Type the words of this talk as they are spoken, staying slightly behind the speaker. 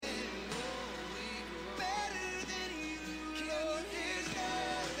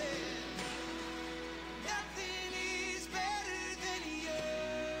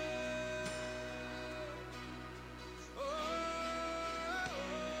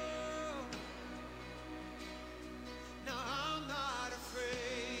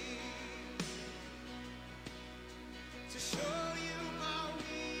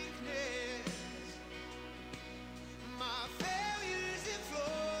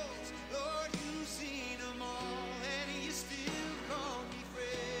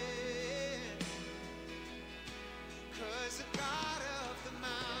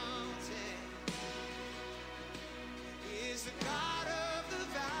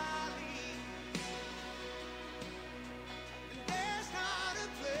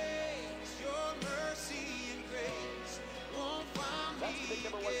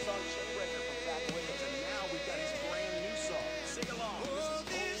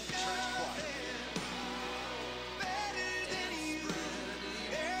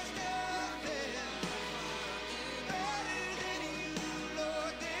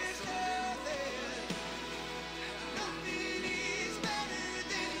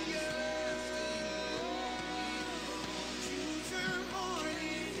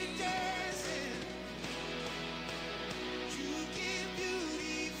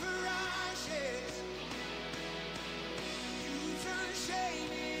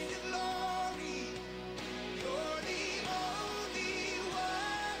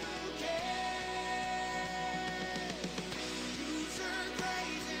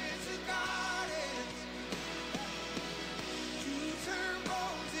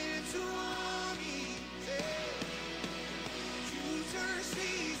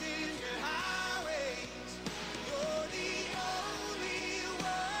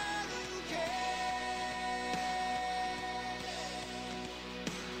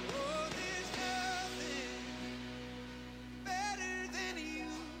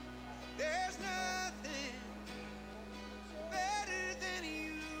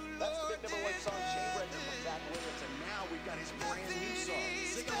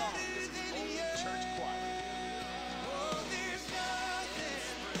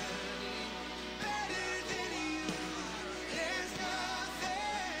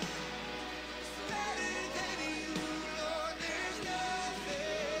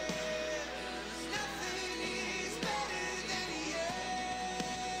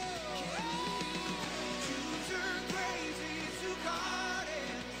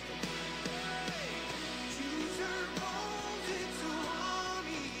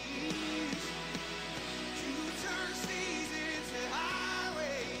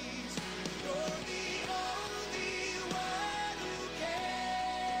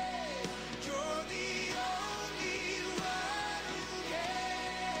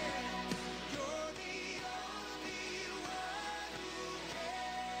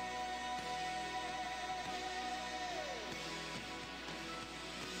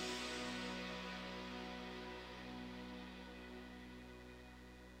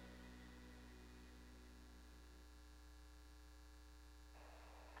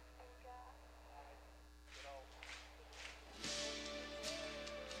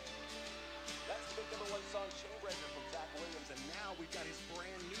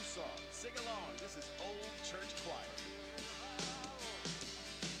This is Old Church Choir.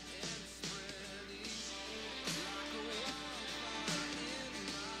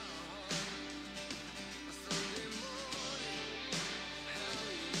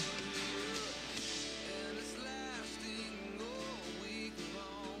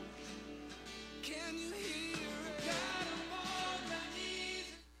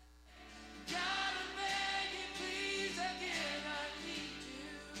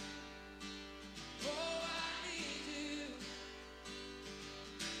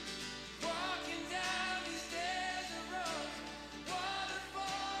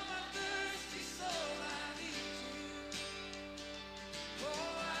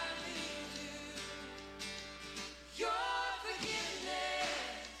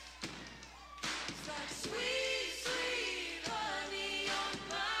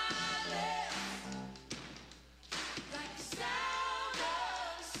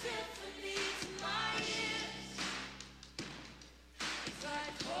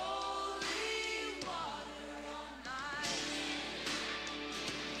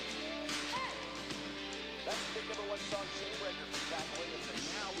 Number one song, singing record from Zach Williams, and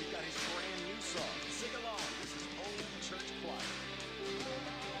now we've got his brand new song. Sing along. This is Old Church Choir.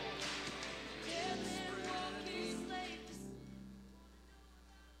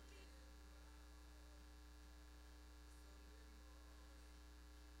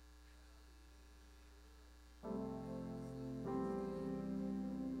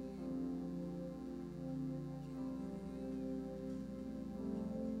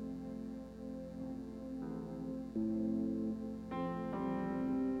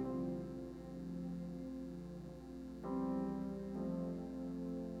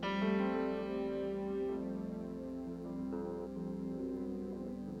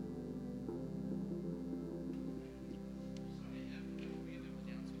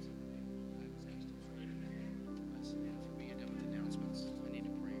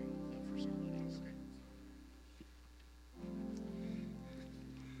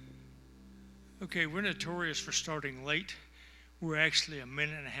 Okay, we're notorious for starting late. We're actually a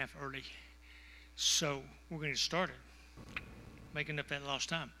minute and a half early. So we're going to get started, making up that lost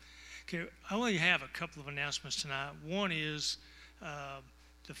time. Okay, I only have a couple of announcements tonight. One is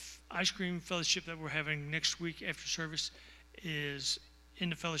the ice cream fellowship that we're having next week after service is in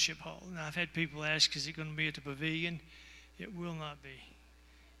the fellowship hall. Now, I've had people ask, is it going to be at the pavilion? It will not be,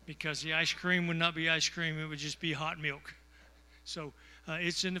 because the ice cream would not be ice cream. It would just be hot milk. So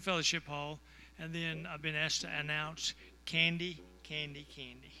it's in the fellowship hall. And then I've been asked to announce candy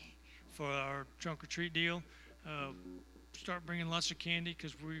for our trunk or treat deal. Start bringing lots of candy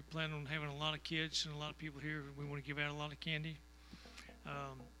because we plan on having a lot of kids and a lot of people here. We want to give out a lot of candy.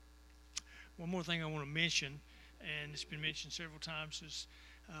 One more thing I want to mention, and it's been mentioned several times, is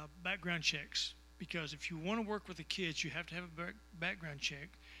background checks. Because if you want to work with the kids, you have to have a background check.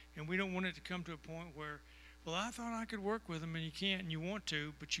 And we don't want it to come to a point where, well, I thought I could work with them, and you can't, and you want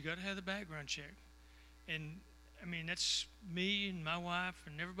to, but you got to have the background check. And, I mean, that's me and my wife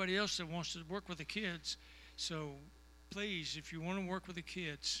and everybody else that wants to work with the kids. So, please, if you want to work with the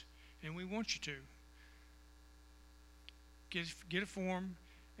kids, and we want you to, get a form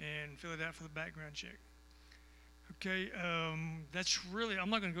and fill it out for the background check. Okay, that's really, I'm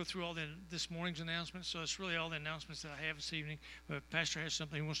not going to go through all this morning's announcements, so it's really all the announcements that I have this evening. But Pastor has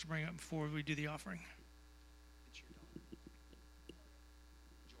something he wants to bring up before we do the offering.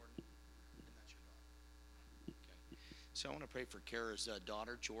 So I want to pray for Kara's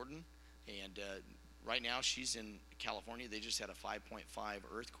daughter, Jordan, and right now she's in California. They just had a 5.5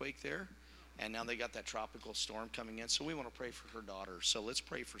 earthquake there, and now they got that tropical storm coming in. So we want to pray for her daughter. So let's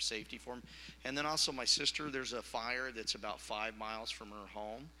pray for safety for them. And then also my sister, there's a fire that's about 5 miles from her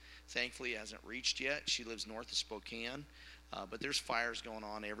home. Thankfully, it hasn't reached yet. She lives north of Spokane, but there's fires going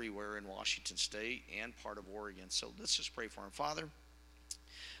on everywhere in Washington State and part of Oregon. So let's just pray for them. Father,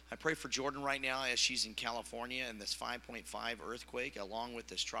 I pray for Jordan right now as she's in California and this 5.5 earthquake along with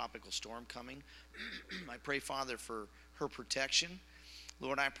this tropical storm coming. I pray, Father, for her protection.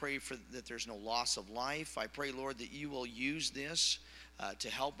 Lord, I pray that there's no loss of life. I pray, Lord, that you will use this to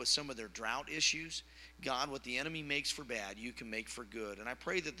help with some of their drought issues. God, what the enemy makes for bad, you can make for good. And I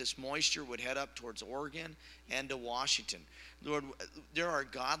pray that this moisture would head up towards Oregon and to Washington. Lord, there are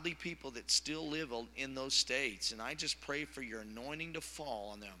godly people that still live in those states, and I just pray for your anointing to fall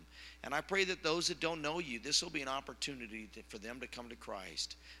on them. And I pray that those that don't know you, this will be an opportunity for them to come to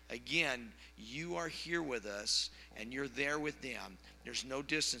Christ. Again, you are here with us, and you're there with them. There's no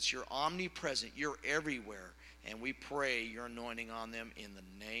distance. You're omnipresent. You're everywhere. And we pray your anointing on them in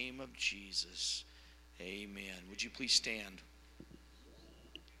the name of Jesus. Amen. Would you please stand?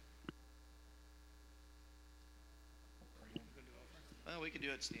 we can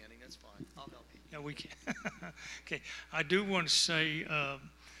do it standing. That's fine. I'll help you. Yeah, we can. Okay. I do want to say,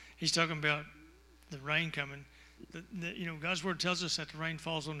 he's talking about the rain coming. God's word tells us that the rain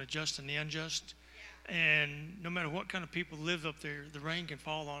falls on the just and the unjust. And no matter what kind of people live up there, the rain can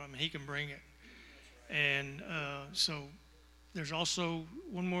fall on them and he can bring it. And so there's also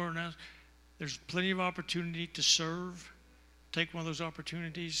one more announcement. There's plenty of opportunity to serve. Take one of those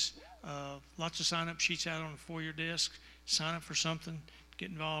opportunities. Lots of sign-up sheets out on the foyer desk. Sign up for something.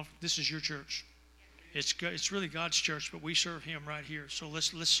 Get involved. This is your church. It's really God's church, but we serve him right here. So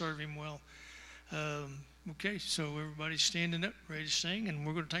let's serve him well. Okay, so everybody's standing up, ready to sing, and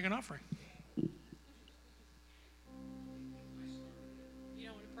we're going to take an offering. You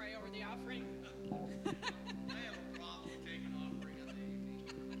don't want to pray over the offering? I have a problem taking offering on the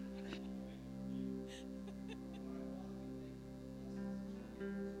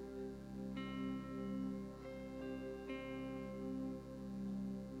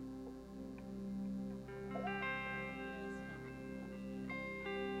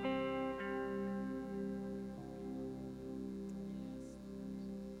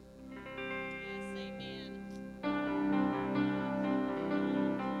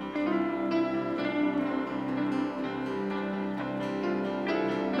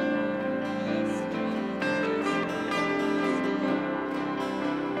Yes, amen.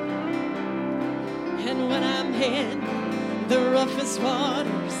 And when I'm in the roughest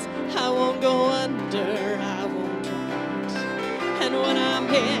waters, I won't go under, I won't drown. And when I'm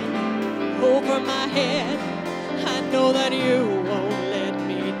in over my head, I know that you won't let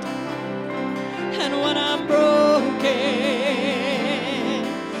me down. And when I'm broken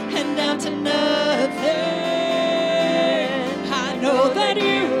and down to nothing, I know that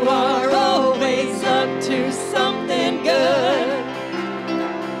you are always up to something good.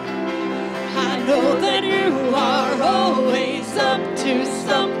 I know that you are always up to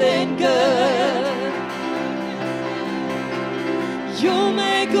something good. You'll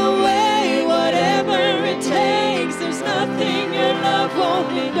make a way, whatever it takes. There's nothing your love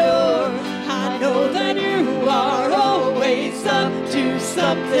won't endure. I know that you are always up to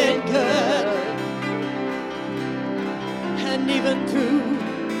something good. And even through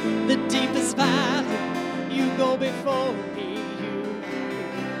the deepest valley, you go before me.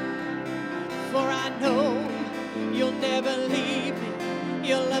 For I know you'll never leave me.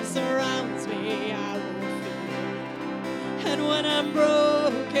 Your love surrounds me, I won't fear. And when I'm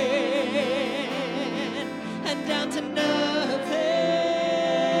broken and down to nothing,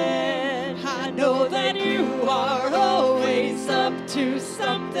 I know that you are always up to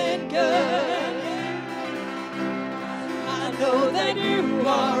something good. I know that you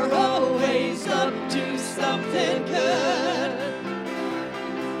are always up to something good.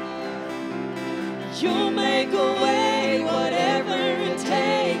 You'll make a way, whatever it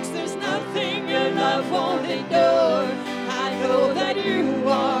takes. There's nothing your love won't endure. I know that you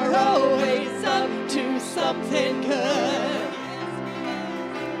are always up to something good.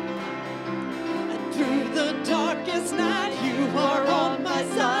 And through the darkest night, you are on my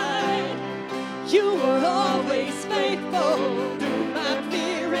side. You are always faithful. Through my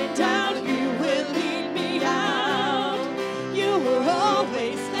fear and doubt, you will lead me out. You are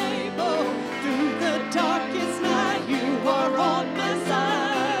always faithful. Through the darkest night, you are on my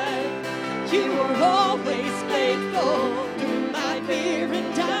side. You are always faithful. Through my fear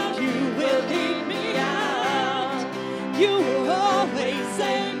and doubt, you will lead me out. You are always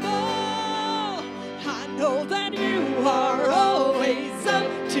able. I know that you are always up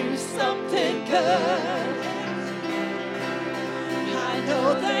to something good. I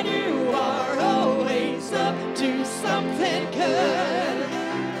know that you are always up to something good.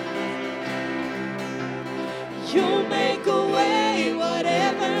 You'll make a way,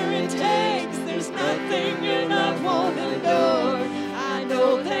 whatever it takes. There's nothing your love won't endure. I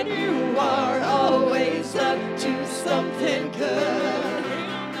know that you are always up to something good.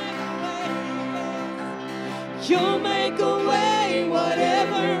 You'll make a way,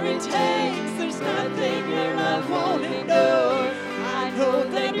 whatever it takes. There's nothing your love won't endure. I know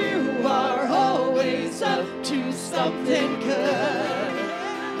that you are always up to something good.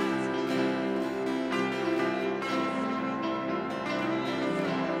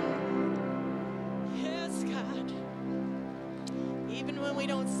 Yes, God. Even when we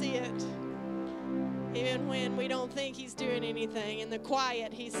don't see it, even when we don't think he's doing anything, in the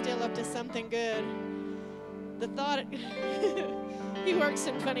quiet, he's still up to something good. The thought, he works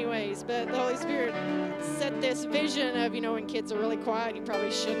in funny ways, but the Holy Spirit set this vision of, when kids are really quiet, you probably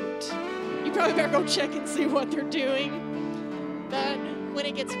shouldn't. You probably better go check and see what they're doing. But when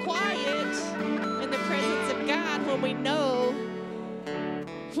it gets quiet in the presence of God, when we know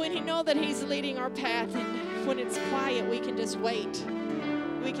When you know that He's leading our path, and when it's quiet, we can just wait.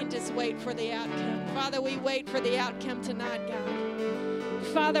 We can just wait for the outcome. Father, we wait for the outcome tonight, God.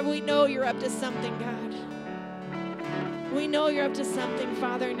 Father, we know You're up to something, God. We know You're up to something,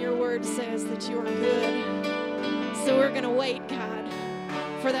 Father, and Your word says that You are good. So we're going to wait, God,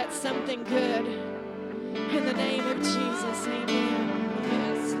 for that something good. In the name of Jesus, amen.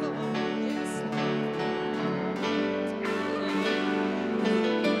 Yes, Lord. Yes, Lord.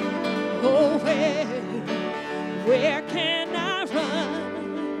 Oh, where can I run?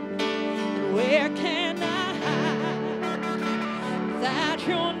 Where can I hide that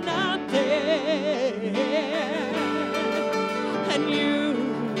You're not there? And you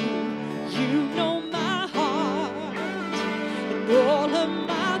know my heart and all of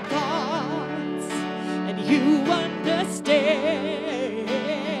my thoughts, and You understand.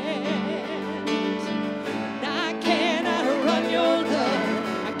 And I cannot run Your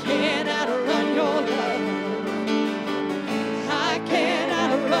love. I cannot run Your love. I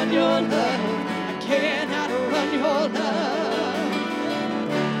cannot run Your love. I cannot run Your love.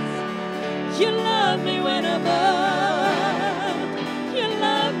 You love me when I'm up. You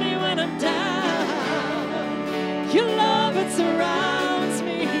love me when I'm down. Your love, it surrounds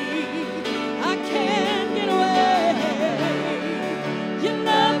me. I can't get away. You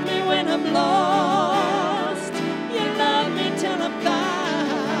love me when I'm lost. You love me till I'm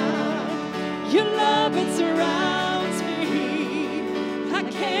found. Your love, it surrounds me. I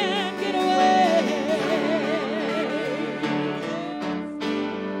can't get away.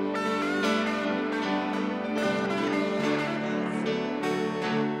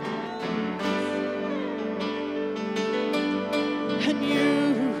 And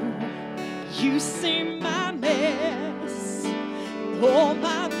you see my mess, all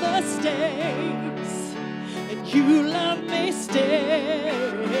my mistakes, and You love me still.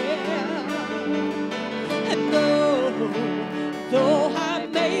 And though I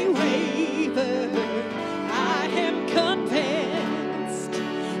may waver, I am convinced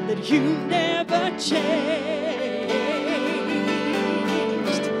that You never changed.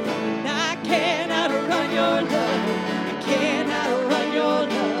 And I cannot run Your love. I cannot run Your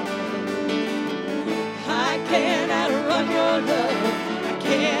love. I cannot run Your love. I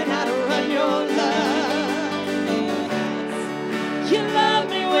cannot run Your love. You love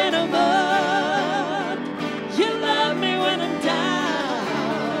me when I'm up. You love me when I'm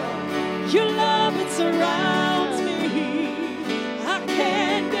down. Your love, it surrounds me. I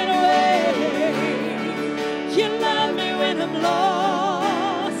can't get away. You love me when I'm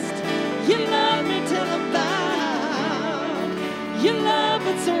lost. You love me till I'm found. Your love,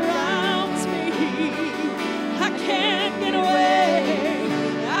 it surrounds me. I can't get away.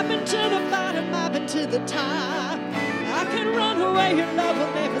 I've been to the bottom, I've been to the top. I can run away, Your love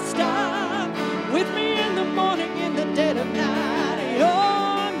will never stop. With me in the morning, in the dead of night,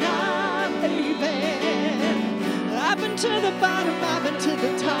 You're not leaving. I've been to the bottom, I've been to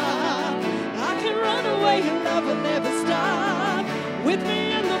the top. I can run away, Your love will never stop. With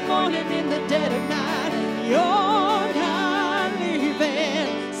me in the morning, in the dead of night, You're not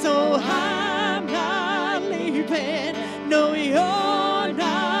leaving. So I'm not leaving. No, You're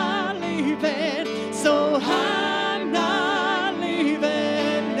not leaving. So I'm not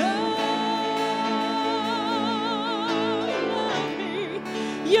leaving. No,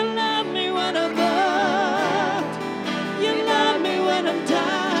 You love me when I'm up. You love me when I'm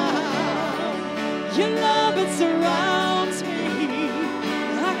down. Your love, it surrounds me.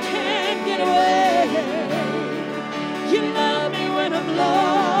 I can't get away. You love me when I'm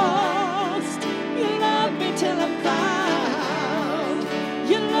lost. You love me till I'm found.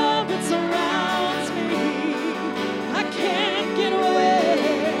 Your love, it surrounds me. I can't get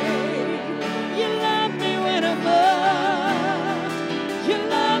away. You love me when I'm up. You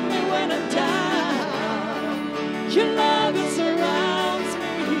love me when I'm down. Your love, it surrounds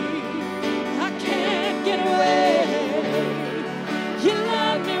me. I can't get away. You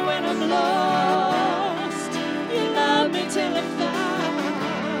love me when I'm lost. You love me till I'm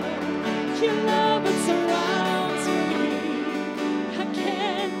found. Your love, it surrounds me. I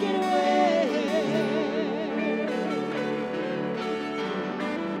can't get away.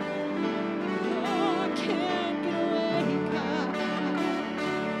 Oh, I can't get away, God.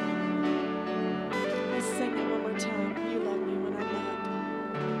 Let's sing it one more time. You love me when I'm up.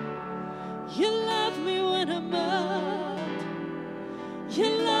 You love me when I'm up. You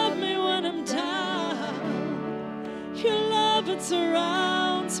love me when I'm down. Your love, it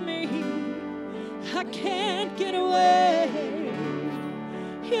surrounds me. I can't get away.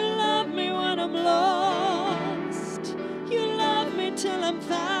 You love me when I'm lost. You love me till I'm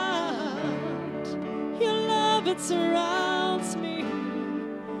found. it surrounds me.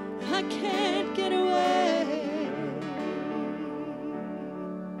 I can't get away.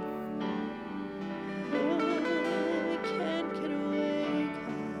 Oh, I can't get away,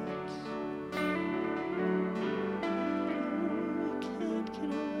 God. Oh, I can't get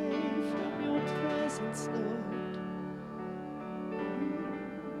away from your presence, Lord.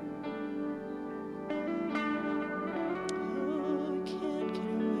 Oh, I can't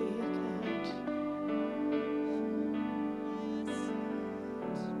get away, God.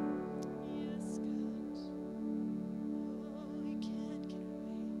 Yes, God. Oh, I can't get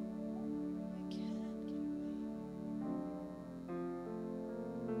away. I can't get away.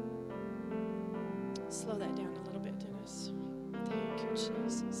 Slow that down a little bit, Dennis. Thank you,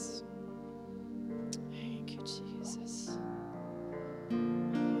 Jesus. Thank you, Jesus.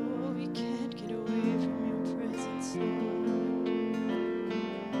 Oh, we can't get away from your presence, Lord.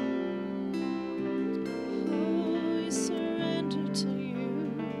 Oh, we surrender to you.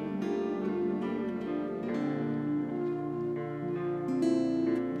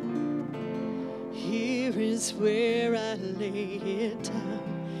 Here is where I lay it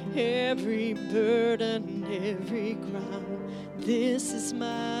down, every burden, every crown. This is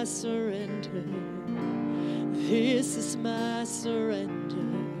my surrender. This is my surrender.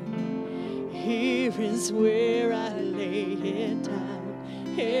 Here is where I lay it down,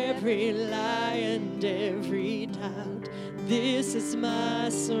 every lie and every doubt. This is my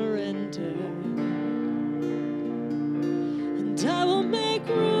surrender. And I will make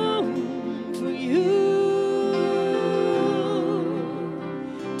room for you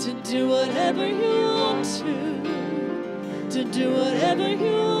to do whatever you want to do whatever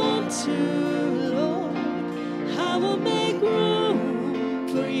you want to, Lord. I will make room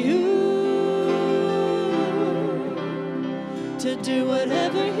for you to do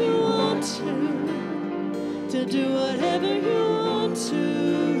whatever you want to do whatever you want to,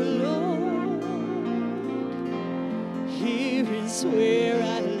 Lord. Here is where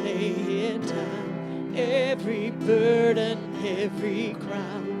I lay it down, every burden, every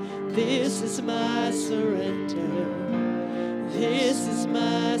crown. This is my surrender. This is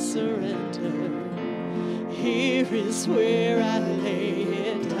my surrender. Here is where I lay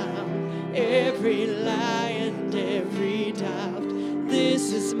it down, every lie and every doubt.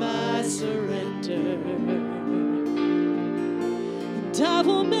 This is my surrender. And I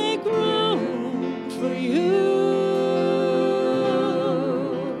will make room for you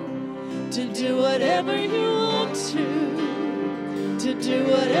to do whatever you want to do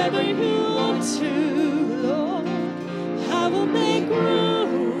whatever you want to, Lord. I will make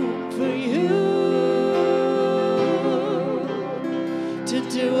room for you to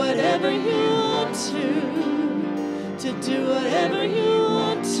do whatever you want to do whatever you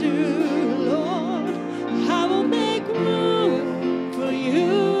want to, Lord. I will make room for you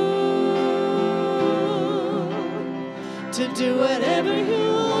to do whatever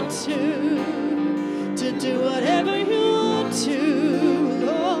you want to do whatever you want to,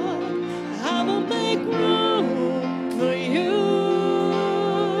 Lord. I will make room for you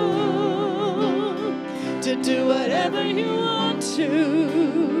to do whatever you want to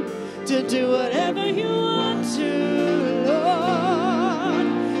do whatever you want to, Lord.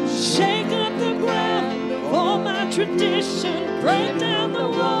 Shake up the ground of all my tradition, break down the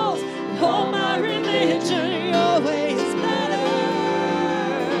walls of all my religion. Your way is better.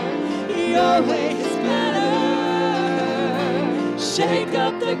 Your way is better. Shake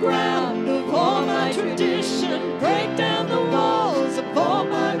up the ground of all my tradition, break down the walls of all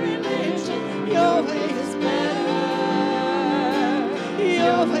my religion. Your way is better.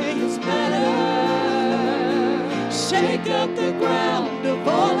 Your way is better. Shake up the ground of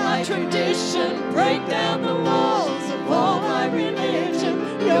all my tradition, break down the walls of all my religion.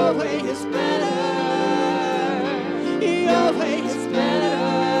 Your way is better. Your way is better.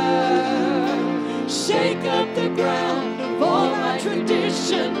 Shake up the ground of all my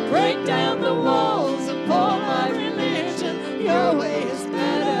tradition, break down the walls of all my religion. Your way is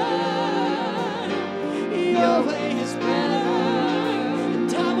better. Your way is better.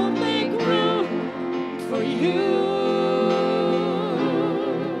 And I will make room for you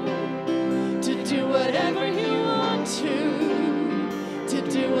to do whatever you want to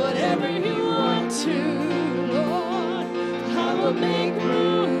do whatever you want to, Lord. I will make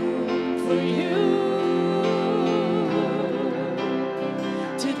room for you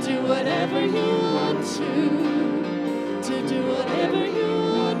to do whatever you want to do whatever you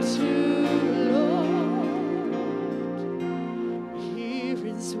want to, Lord. Here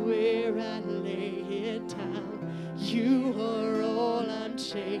is where I lay it down. You are all I'm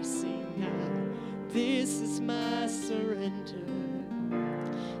chasing now. This is my surrender.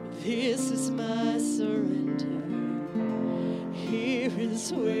 This is my surrender. Here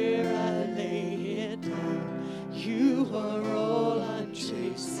is where I lay it down. You are all I'm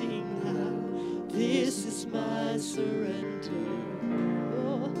chasing now. This is my surrender.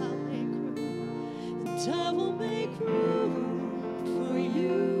 Oh, I'll make room, and I will make room for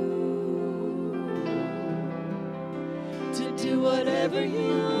you to do whatever you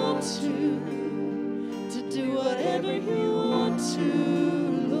want to do whatever you want to,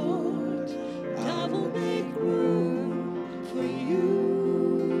 Lord. I will make room for you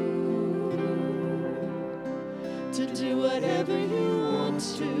to do whatever you want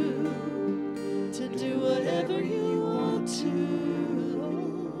to do whatever you want to,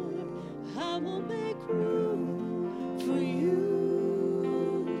 Lord. I will make room for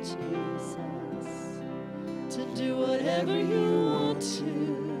you, Jesus, to do whatever you want to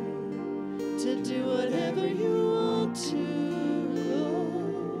do whatever you want to,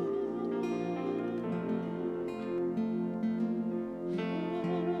 Lord.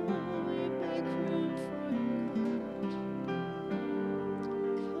 Oh, we make room for you, God.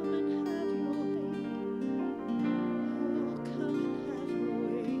 Come and have your way. Oh, come and have your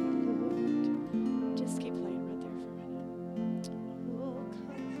way, Lord. Just keep playing right there for a minute. Oh,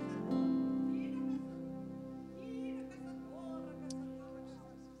 come.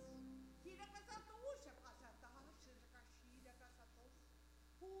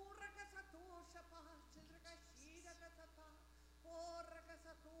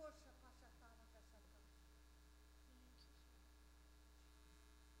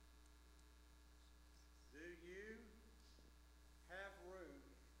 Do you have room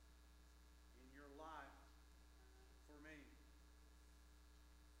in your life for me?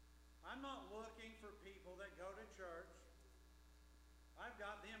 I'm not looking for people that go to church. I've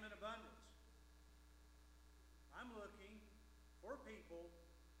got them in abundance. I'm looking for people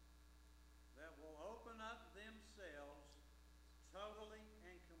that will open up themselves totally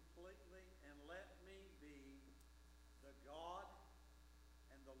and completely and let me be the God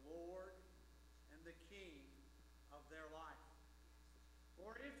and the Lord and the King of their life.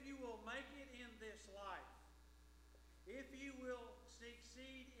 For if you will make it in this life, if you will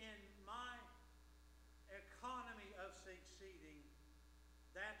succeed in my economy of succeeding,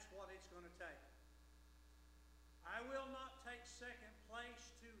 that's what it's going to take. I will not take second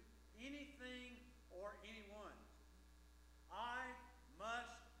place to anything or anyone. I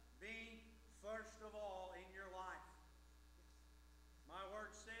must be first of all in your life. My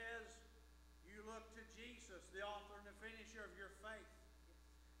word says, you look to Jesus, the author and the finisher of your faith.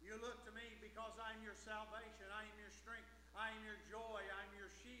 You look to me because I am your salvation, I am your strength, I am your joy, I am your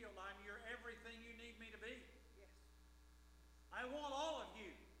shield, I am your everything you need me to be. Yes. I want all of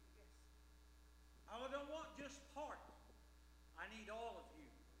you. Yes. I don't want just part. I need all of you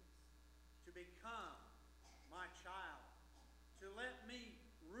to become my child, to let me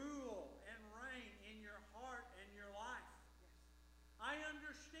rule and reign in your heart and your life. Yes. I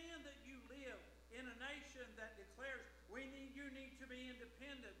understand that you live in a nation that declares you need to be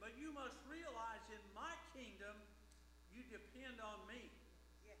independent, but you must realize in my kingdom you depend on me.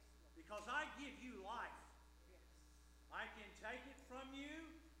 Yes, because I give you life. Yes. I can take it from you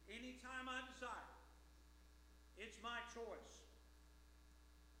anytime I desire. It's my choice.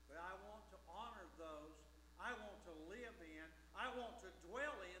 But I want to honor those I want to live in. I want to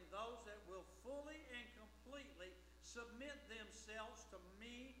dwell in those that will fully and completely submit themselves to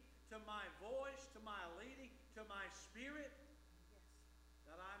me, to my voice, to my leading, to my spirit, yes,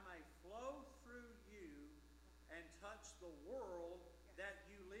 that I may flow through you and touch the world that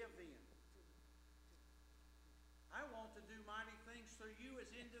you live in. I want to do mighty things through you as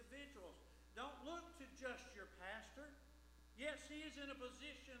individuals. Don't look to just your pastor. Yes, he is in a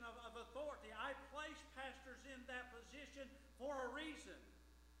position of authority. I place pastors in that position for a reason.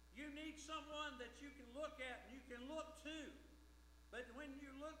 You need someone that you can look at and you can look to. But when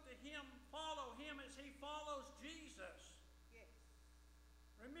you look to him, follow him as he follows Jesus. Yes.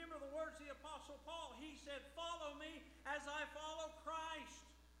 Remember the words of the Apostle Paul. He said, follow me as I follow Christ.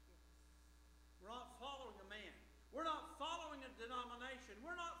 Yes. We're not following a man. We're not following a denomination.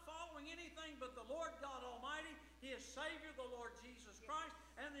 We're not following anything but the Lord God Almighty, his Savior, the Lord Jesus Christ,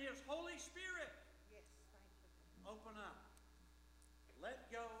 and his Holy Spirit. Yes, thank you. Open up.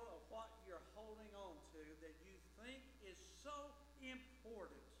 Let go of what you're holding on to that you think is so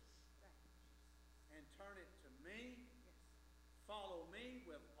important. And turn it to me. Yes. Follow me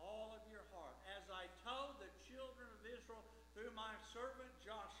with all of your heart. As I told the children of Israel through my servant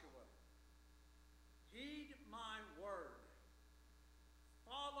Joshua, heed my word.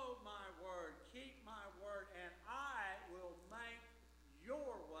 Follow my word. Keep my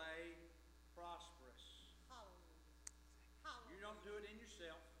it in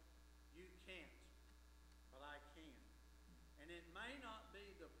yourself. You can't. But I can. And it may not be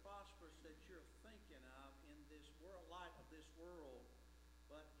the prosperous that you're thinking of in this world, light of this world,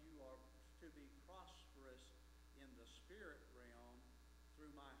 but you are to be prosperous in the spirit realm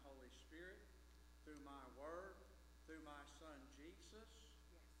through my Holy Spirit, through my word, through my Son Jesus.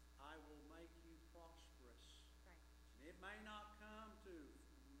 I will make you prosperous. And it may not come to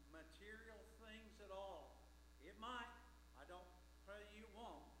material things at all. It might. I don't pray you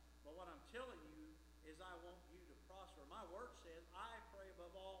won't. But what I'm telling you is I want you to prosper. My word says, I pray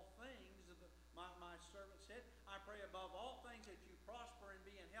above all things. My servant said, I pray above all things that you prosper and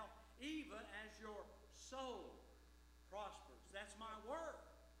be in health, even as your soul prospers. That's my word.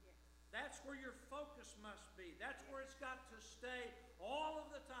 That's where your focus must be. That's where it's got to stay all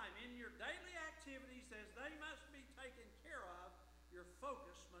of the time. In your daily activities, as they must be taken care of, your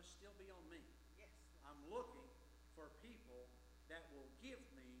focus must still be on me. I'm looking for people that will give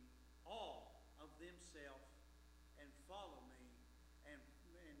me all of themselves and follow me and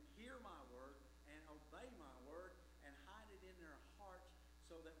hear my word and obey my word and hide it in their hearts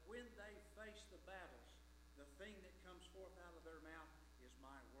so that when they face the battles, the thing that comes forth out of their mouth is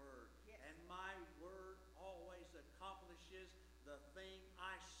my word. And my word always accomplishes the thing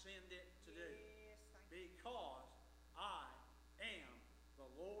I send it to do. Because I am the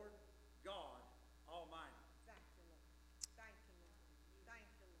Lord God Almighty.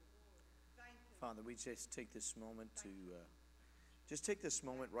 Father, we just take this moment to just take this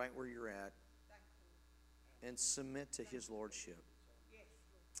moment right where you're at and submit to His Lordship.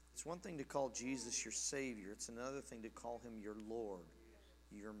 It's one thing to call Jesus your Savior. It's another thing to call Him your Lord,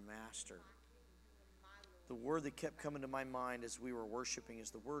 your Master. The word that kept coming to my mind as we were worshiping is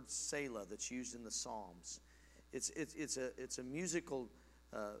the word Selah that's used in the Psalms. It's a musical.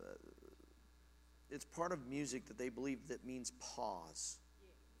 It's part of music that they believe that means pause.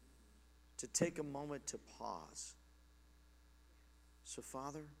 To take a moment to pause. So,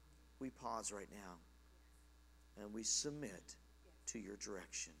 Father, we pause right now and we submit to your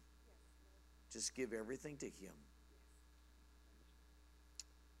direction. Just give everything to Him.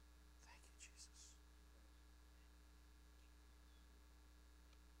 Thank you, Jesus.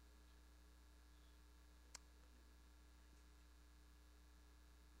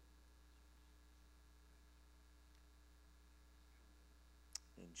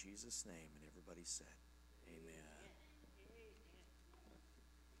 In Jesus' name, and everybody said, amen.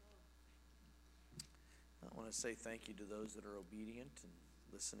 I want to say thank you to those that are obedient and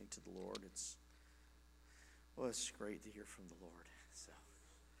listening to the Lord. It's great to hear from the Lord. So,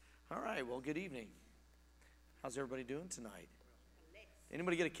 all right, well, good evening. How's everybody doing tonight?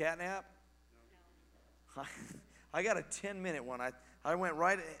 Anybody get a cat nap? No. I got a 10-minute one. I went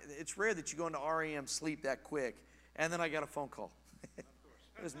right. It's rare that you go into REM sleep that quick, and then I got a phone call.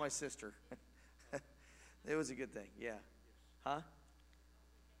 It was my sister. It was a good thing, yeah. Huh?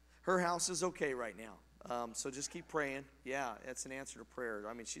 Her house is okay right now. So just keep praying. Yeah, it's an answer to prayer.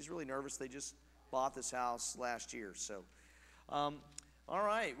 I mean, she's really nervous. They just bought this house last year. So, all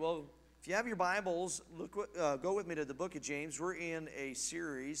right. Well, if you have your Bibles, go with me to the book of James. We're in a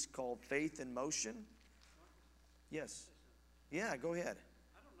series called Faith in Motion. Yes. Yeah, go ahead.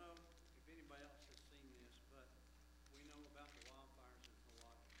 I don't know if anybody else has seen this, but we know about the wildfires in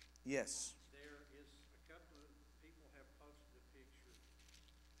Hawaii. Yes. There is a couple of people have posted a picture.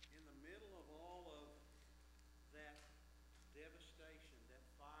 In the middle of all of that devastation that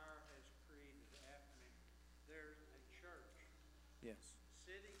fire has created, there's a church Yes.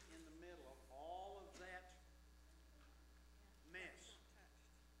 sitting in the middle of all of that mess,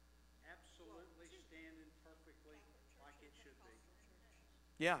 absolutely standing perfectly like it should be.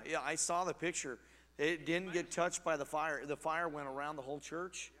 Yeah, I saw the picture. It didn't get touched by the fire. The fire went around the whole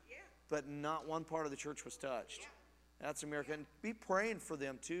church, but not one part of the church was touched. That's America. And be praying for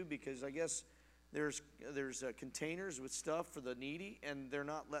them too, because I guess there's containers with stuff for the needy, and they're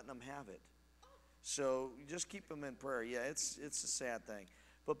not letting them have it. So just keep them in prayer. Yeah, it's a sad thing.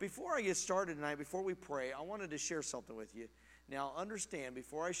 But before I get started tonight, before we pray, I wanted to share something with you. Now understand,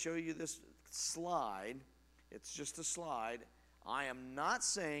 before I show you this slide, it's just a slide. I am not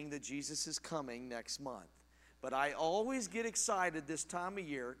saying that Jesus is coming next month. But I always get excited this time of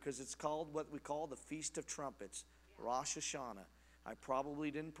year because it's called what we call the Feast of Trumpets, Rosh Hashanah. I probably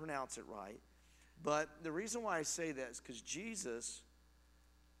didn't pronounce it right. But the reason why I say that is because Jesus,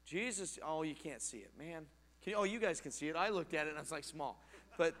 oh, you can't see it, man. You guys can see it. I looked at it and it's like small.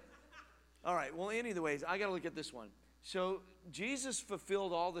 But, all right, well, anyways, I got to look at this one. So Jesus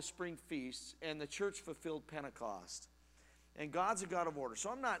fulfilled all the spring feasts and the church fulfilled Pentecost. And God's a God of order. So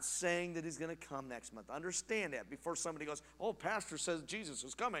I'm not saying that he's going to come next month. Understand that before somebody goes, oh, pastor says Jesus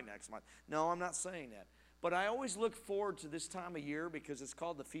is coming next month. No, I'm not saying that. But I always look forward to this time of year because it's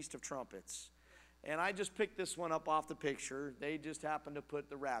called the Feast of Trumpets. And I just picked this one up off the picture. They just happened to put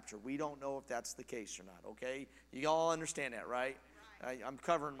the rapture. We don't know if that's the case or not, okay? You all understand that, right? I'm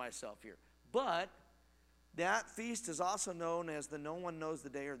covering myself here. But that feast is also known as the no one knows the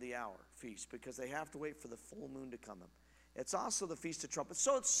day or the hour feast because they have to wait for the full moon to come up. It's also the Feast of Trumpets.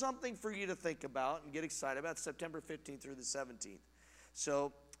 So it's something for you to think about and get excited about. It's September 15th through the 17th.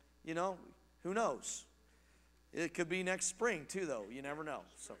 So, you know, who knows? It could be next spring too, though. You never know.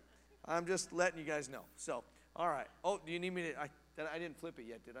 So I'm just letting you guys know. So, all right. Oh, do you need me to? I didn't flip it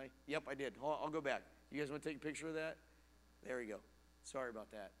yet, did I? Yep, I did. I'll go back. You guys want to take a picture of that? There we go. Sorry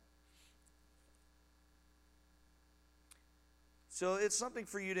about that. So it's something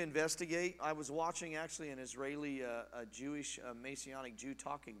for you to investigate. I was watching actually an Israeli Jewish Messianic Jew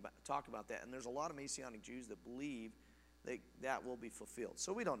talk about that, and there's a lot of Messianic Jews that believe that will be fulfilled.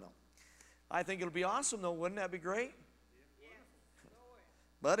 So we don't know. I think it'll be awesome, though. Wouldn't that be great?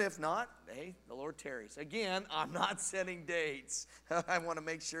 But if not, hey, the Lord tarries. Again, I'm not setting dates. I want to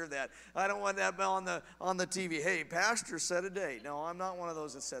make sure that. I don't want that on the TV. Hey, pastor set a date. No, I'm not one of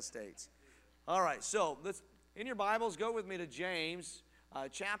those that sets dates. All right, so let's, in your Bibles, go with me to James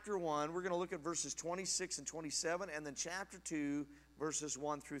chapter 1. We're going to look at verses 26 and 27, and then chapter 2, verses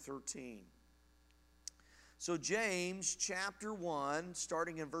 1 through 13. So James chapter 1,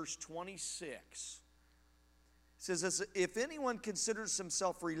 starting in verse 26. Says, if anyone considers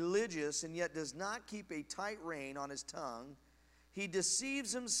himself religious and yet does not keep a tight rein on his tongue, he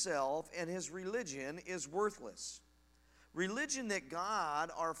deceives himself and his religion is worthless. Religion that God,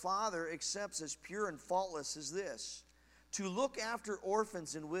 our Father, accepts as pure and faultless is this: to look after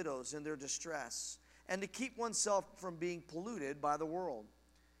orphans and widows in their distress, and to keep oneself from being polluted by the world.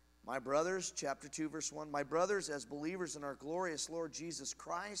 My brothers, chapter 2, verse 1, my brothers, as believers in our glorious Lord Jesus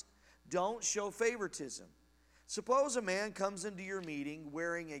Christ, don't show favoritism. Suppose a man comes into your meeting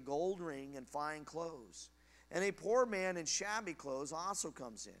wearing a gold ring and fine clothes, and a poor man in shabby clothes also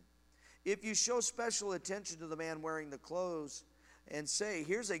comes in. If you show special attention to the man wearing the clothes and say,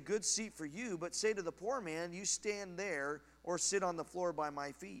 here's a good seat for you, but say to the poor man, you stand there or sit on the floor by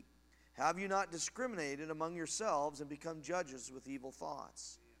my feet. Have you not discriminated among yourselves and become judges with evil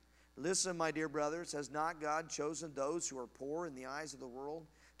thoughts? Listen, my dear brothers, has not God chosen those who are poor in the eyes of the world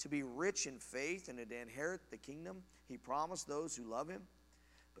to be rich in faith and to inherit the kingdom he promised those who love him?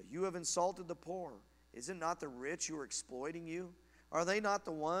 But you have insulted the poor. Is it not the rich who are exploiting you? Are they not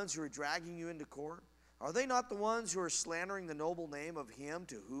the ones who are dragging you into court? Are they not the ones who are slandering the noble name of him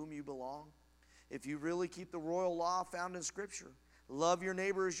to whom you belong? If you really keep the royal law found in Scripture, love your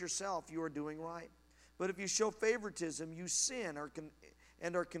neighbor as yourself, you are doing right. But if you show favoritism, you sin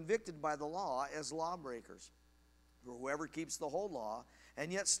and are convicted by the law as lawbreakers. For whoever keeps the whole law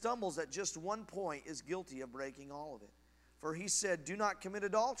and yet stumbles at just one point is guilty of breaking all of it. For he said, do not commit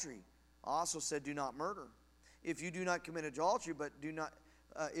adultery. Also said, do not murder. If you do not commit adultery, but do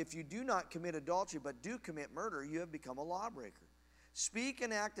commit murder, you have become a lawbreaker. Speak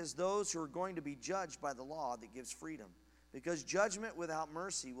and act as those who are going to be judged by the law that gives freedom, because judgment without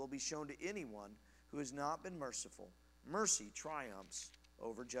mercy will be shown to anyone who has not been merciful. Mercy triumphs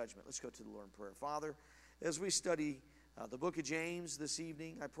over judgment. Let's go to the Lord in prayer. Father, as we study the book of James this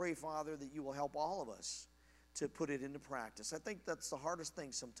evening, I pray, Father, that you will help all of us to put it into practice. I think that's the hardest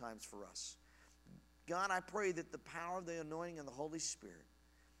thing sometimes for us. God, I pray that the power of the anointing and the Holy Spirit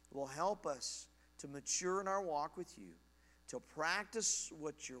will help us to mature in our walk with you, to practice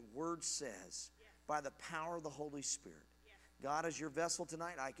what your word says by the power of the Holy Spirit. God, as your vessel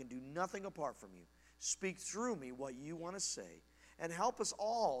tonight, I can do nothing apart from you. Speak through me what you want to say, and help us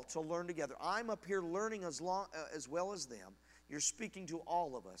all to learn together. I'm up here learning as well as them. You're speaking to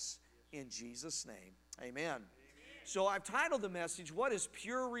all of us in Jesus' name. Amen. So I've titled the message, What is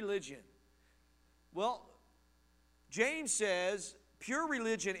Pure Religion? Well, James says pure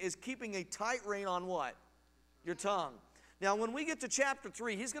religion is keeping a tight rein on what? Your tongue. Now, when we get to chapter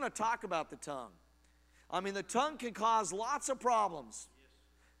 3, he's going to talk about the tongue. I mean, the tongue can cause lots of problems.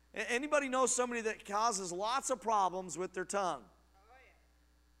 Anybody know somebody that causes lots of problems with their tongue?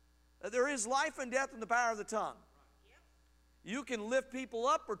 There is life and death in the power of the tongue. You can lift people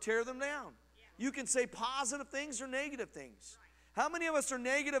up or tear them down. You can say positive things or negative things. How many of us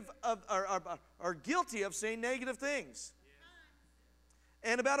are guilty of saying negative things?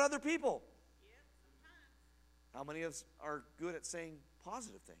 And about other people? How many of us are good at saying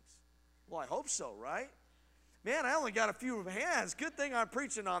positive things? Well, I hope so, right? Man, I only got a few hands. Good thing I'm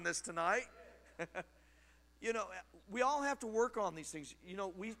preaching on this tonight. You know, we all have to work on these things. You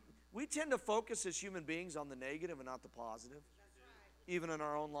know, we tend to focus as human beings on the negative and not the positive, even in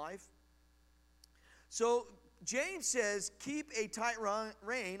our own life. So James says, keep a tight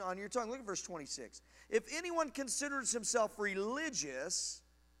rein on your tongue. Look at verse 26. If anyone considers himself religious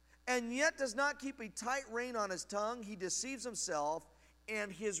and yet does not keep a tight rein on his tongue, he deceives himself,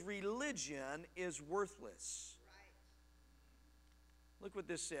 and his religion is worthless. Look what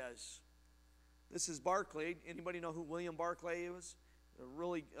this says. This is Barclay. Anybody know who William Barclay is? A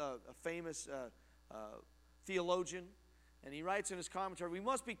really famous theologian. And he writes in his commentary, we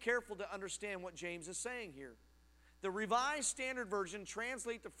must be careful to understand what James is saying here. The Revised Standard Version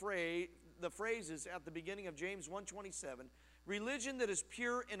translate the phrases at the beginning of James 1:27. Religion that is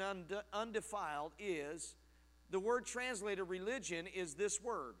pure and undefiled is, the word translated religion is this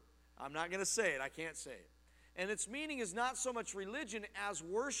word. I'm not going to say it. I can't say it. And its meaning is not so much religion as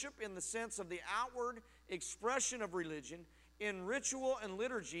worship in the sense of the outward expression of religion in ritual and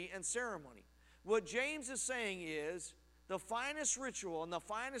liturgy and ceremony. What James is saying is the finest ritual and the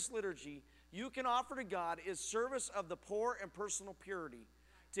finest liturgy you can offer to God is service of the poor and personal purity.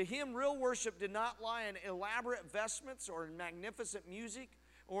 To him, real worship did not lie in elaborate vestments or in magnificent music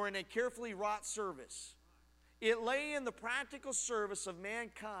or in a carefully wrought service. It lay in the practical service of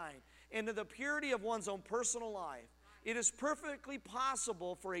mankind and in the purity of one's own personal life. It is perfectly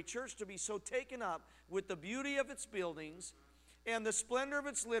possible for a church to be so taken up with the beauty of its buildings and the splendor of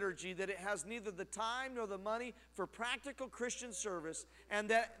its liturgy that it has neither the time nor the money for practical Christian service, and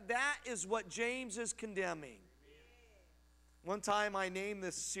that is what James is condemning. One time I named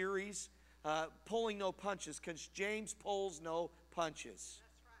this series Pulling No Punches, because James pulls no punches.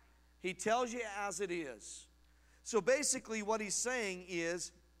 He tells you as it is. So basically what he's saying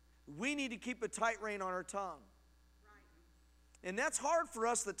is we need to keep a tight rein on our tongue. And that's hard for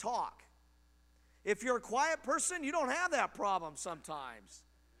us to talk. If you're a quiet person, you don't have that problem sometimes.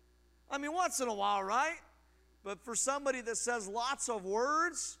 I mean, once in a while, right? But for somebody that says lots of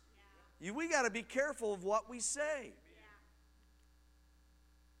words, we got to be careful of what we say.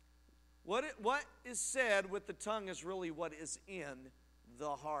 What is said with the tongue is really what is in the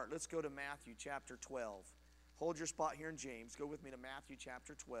heart. Let's go to Matthew chapter 12. Hold your spot here in James. Go with me to Matthew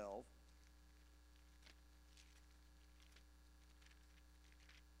chapter 12.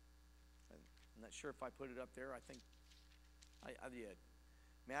 I'm not sure if I put it up there. I think I did.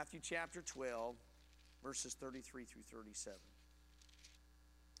 Matthew chapter 12, verses 33 through 37.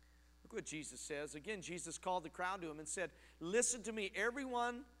 Look what Jesus says. Again, Jesus called the crowd to him and said, listen to me,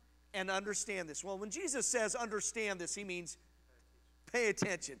 everyone, and understand this. Well, when Jesus says understand this, he means pay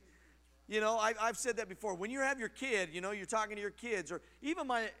attention. You know, I've said that before. When you have your kid, you know, you're talking to your kids, or even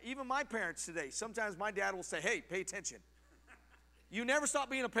my parents today, sometimes my dad will say, hey, pay attention. You never stop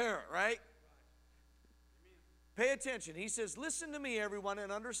being a parent, right? Pay attention. He says, listen to me, everyone,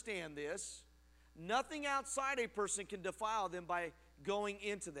 and understand this. Nothing outside a person can defile them by going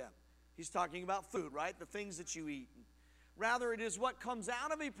into them. He's talking about food, right? The things that you eat. Rather, it is what comes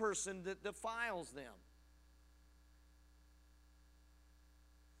out of a person that defiles them.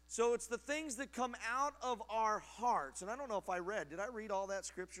 So it's the things that come out of our hearts. And I don't know if did I read all that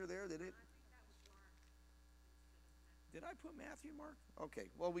scripture there? Did I put Matthew, Mark? Okay,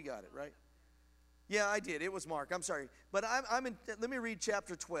 well, we got it, right? Yeah, I did. It was Mark. I'm sorry. But I'm in, let me read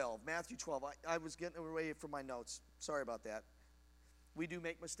chapter 12, Matthew 12. I was getting away from my notes. Sorry about that. We do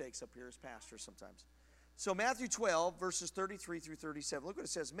make mistakes up here as pastors sometimes. So Matthew 12, verses 33 through 37. Look what it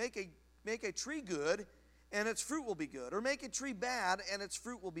says. Make a tree good, and its fruit will be good. Or make a tree bad, and its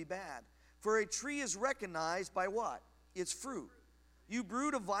fruit will be bad. For a tree is recognized by what? Its fruit. You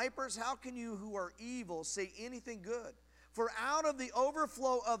brood of vipers, how can you who are evil say anything good? For out of the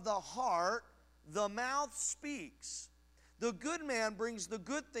overflow of the heart, the mouth speaks. The good man brings the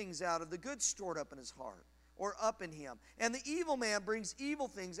good things out of the good stored up in his heart, or up in him. And the evil man brings evil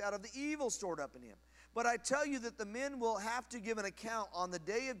things out of the evil stored up in him. But I tell you that the men will have to give an account on the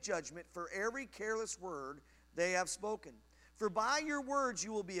day of judgment for every careless word they have spoken. For by your words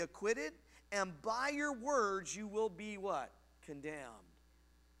you will be acquitted, and by your words you will be what? Condemned.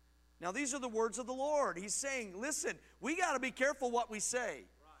 Now these are the words of the Lord. He's saying, listen, we got to be careful what we say.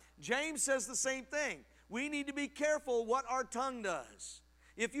 James says the same thing. We need to be careful what our tongue does.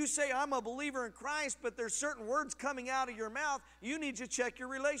 If you say, I'm a believer in Christ, but there's certain words coming out of your mouth, you need to check your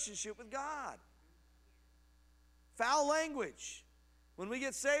relationship with God. Foul language. When we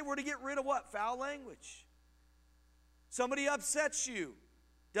get saved, we're to get rid of what? Foul language. Somebody upsets you,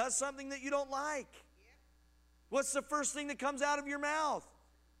 does something that you don't like. What's the first thing that comes out of your mouth?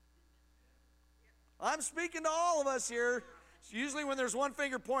 I'm speaking to all of us here. Usually when there's one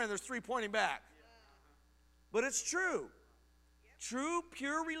finger pointing, there's three pointing back. But it's true. True,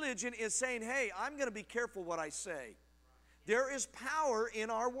 pure religion is saying, hey, I'm going to be careful what I say. There is power in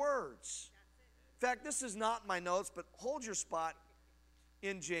our words. In fact, this is not in my notes, but hold your spot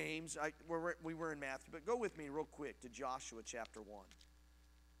in James. We were in Matthew, but go with me real quick to Joshua chapter 1.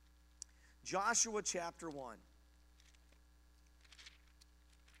 Joshua chapter 1.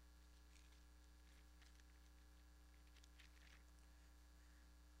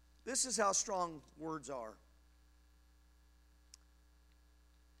 This is how strong words are.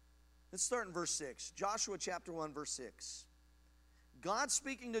 Let's start in verse 6. Joshua chapter 1, verse 6. God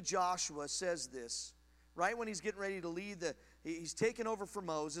speaking to Joshua says this, right when he's getting ready to lead he's taken over for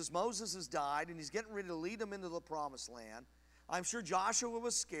Moses. Moses has died, and he's getting ready to lead them into the promised land. I'm sure Joshua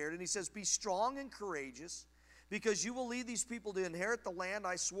was scared, and he says, be strong and courageous, because you will lead these people to inherit the land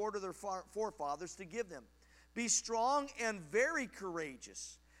I swore to their forefathers to give them. Be strong and very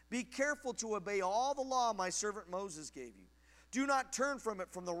courageous. Be careful to obey all the law my servant Moses gave you. Do not turn from it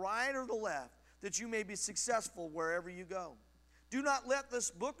from the right or the left, that you may be successful wherever you go. Do not let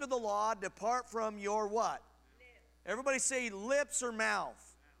this book of the law depart from your what? Everybody say lips or mouth.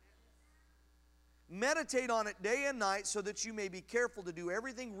 Meditate on it day and night so that you may be careful to do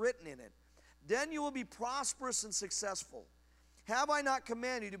everything written in it. Then you will be prosperous and successful. Have I not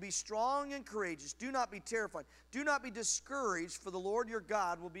commanded you to be strong and courageous? Do not be terrified. Do not be discouraged, for the Lord your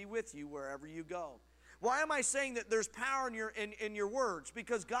God will be with you wherever you go. Why am I saying that there's power in your words?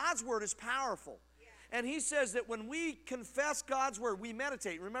 Because God's word is powerful. And he says that when we confess God's word, we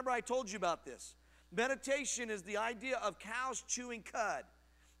meditate. Remember, I told you about this. Meditation is the idea of cows chewing cud.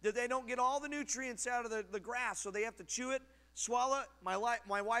 That they don't get all the nutrients out of the grass, so they have to chew it, swallow it.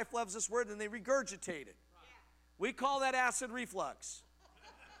 My wife loves this word, and they regurgitate it. We call that acid reflux.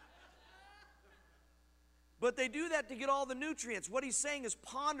 But they do that to get all the nutrients. What he's saying is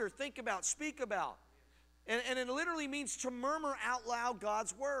ponder, think about, speak about. And it literally means to murmur out loud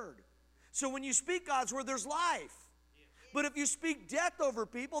God's word. So when you speak God's word, there's life. But if you speak death over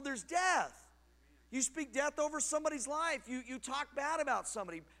people, there's death. You speak death over somebody's life. You talk bad about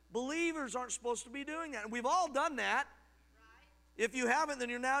somebody. Believers aren't supposed to be doing that. And we've all done that. If you haven't, then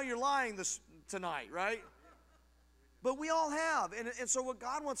you're lying tonight, right? But we all have. And so what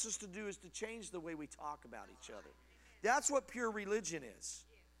God wants us to do is to change the way we talk about each other. That's what pure religion is.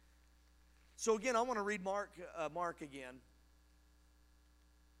 So again, I want to read Mark again.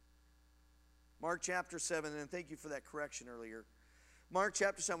 Mark chapter 7, and thank you for that correction earlier. Mark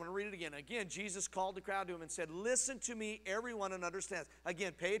chapter 7, I'm going to read it again. Again, Jesus called the crowd to him and said, listen to me, everyone, and understand.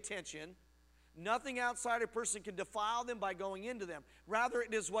 Again, pay attention. Nothing outside a person can defile them by going into them. Rather,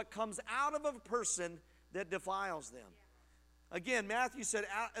 it is what comes out of a person that defiles them. Again,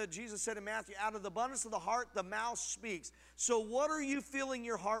 Jesus said in Matthew, out of the abundance of the heart, the mouth speaks. So what are you filling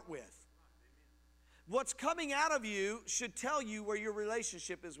your heart with? What's coming out of you should tell you where your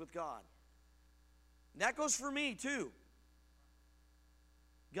relationship is with God. And that goes for me too.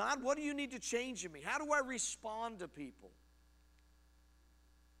 God, what do you need to change in me? How do I respond to people?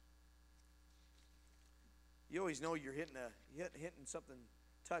 You always know you're hitting something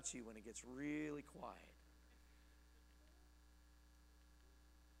touchy when it gets really quiet.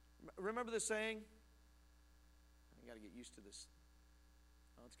 Remember the saying? I got to get used to this.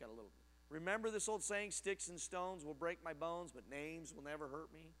 Oh, it's got a little. Remember this old saying, sticks and stones will break my bones, but names will never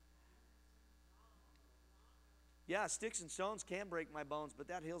hurt me? Yeah, sticks and stones can break my bones, but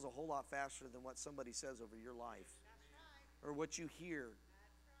that heals a whole lot faster than what somebody says over your life. That's right. Or what you hear. That's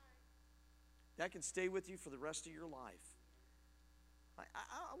right. That can stay with you for the rest of your life.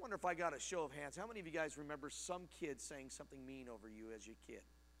 I wonder if I got a show of hands. How many of you guys remember some kid saying something mean over you as your kid?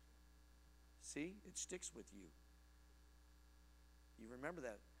 See, it sticks with you. You remember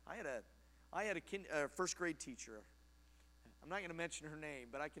that. I had a first grade teacher. I'm not going to mention her name,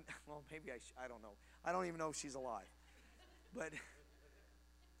 but I can, well, maybe I don't know. I don't even know if she's alive. But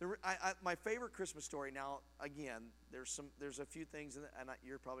my favorite Christmas story, now, again, there's a few things, and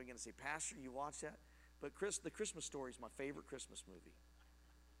you're probably going to say, Pastor, you watch that? But The Christmas Story is my favorite Christmas movie.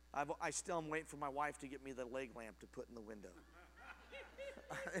 I still am waiting for my wife to get me the leg lamp to put in the window.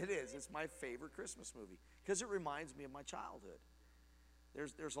 It is. It's my favorite Christmas movie because it reminds me of my childhood.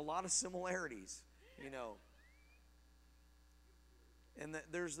 There's a lot of similarities, you know. And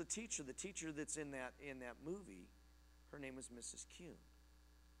there's the teacher that's in that movie. Her name was Mrs. Kuhn.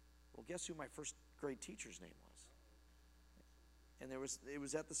 Well, guess who my first grade teacher's name was? And it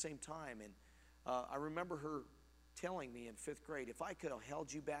was at the same time. And I remember her telling me in 5th grade, if I could have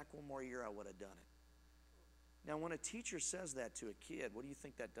held you back one more year, I would have done it. Now, when a teacher says that to a kid, what do you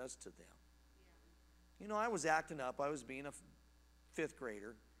think that does to them? You know, I was acting up. I was being a 5th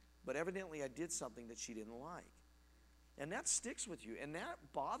grader. but evidently I did something that she didn't like. And that sticks with you. And that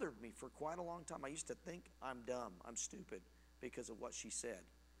bothered me for quite a long time. I used to think I'm dumb, I'm stupid because of what she said.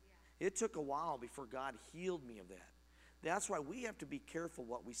 It took a while before God healed me of that. That's why we have to be careful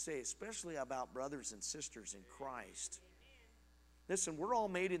what we say, especially about brothers and sisters in Christ. Listen, we're all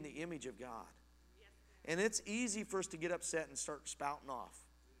made in the image of God. And it's easy for us to get upset and start spouting off.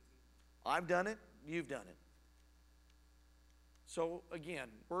 I've done it, you've done it. So again,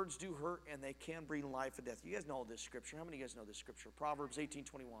 words do hurt and they can bring life and death. You guys know this scripture. How many of you guys know this scripture? Proverbs 18:21.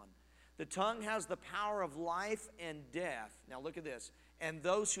 The tongue has the power of life and death. Now look at this. And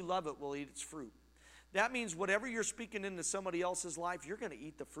those who love it will eat its fruit. That means whatever you're speaking into somebody else's life, you're going to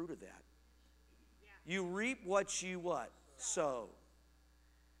eat the fruit of that. You reap what you what? Sow.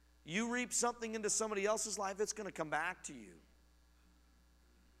 You reap something into somebody else's life, it's going to come back to you.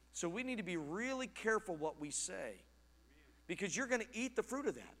 So we need to be really careful what we say, because you're going to eat the fruit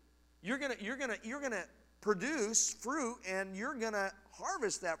of that. You're going to produce fruit, and you're going to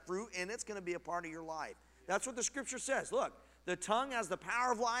harvest that fruit, and it's going to be a part of your life. That's what the scripture says. Look, the tongue has the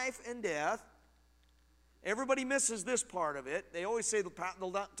power of life and death. Everybody misses this part of it. They always say the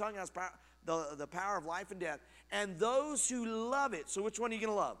tongue has the power of life and death. And those who love it. So which one are you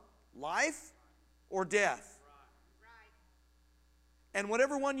going to love? Life or death? And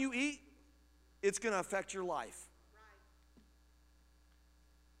whatever one you eat, it's going to affect your life.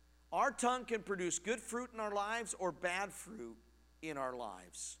 Our tongue can produce good fruit in our lives or bad fruit in our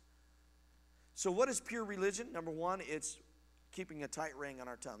lives. So what is pure religion? Number one, it's keeping a tight ring on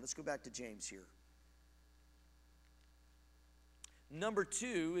our tongue. Let's go back to James here. Number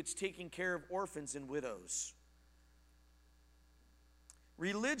two, it's taking care of orphans and widows.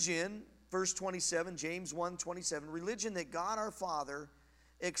 Religion, verse 27, James 1:27, religion that God our Father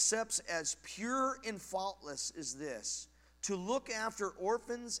accepts as pure and faultless is this: to look after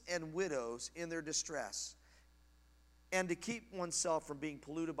orphans and widows in their distress, and to keep oneself from being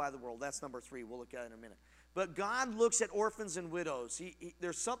polluted by the world. That's number three. We'll look at it in a minute. But God looks at orphans and widows.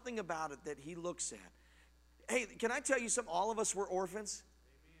 There's something about it that He looks at. Hey, can I tell you something? All of us were orphans.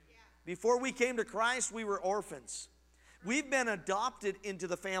 Before we came to Christ, we were orphans. We've been adopted into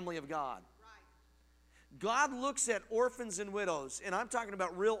the family of God. God looks at orphans and widows, and I'm talking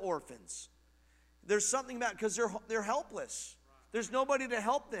about real orphans. There's something about, because they're helpless. There's nobody to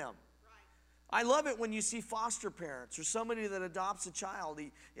help them. I love it when you see foster parents or somebody that adopts a child.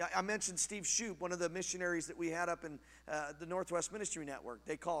 I mentioned Steve Shoup, one of the missionaries that we had up in the Northwest Ministry Network.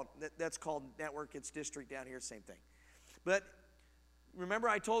 That's called Network. It's district down here, same thing. But remember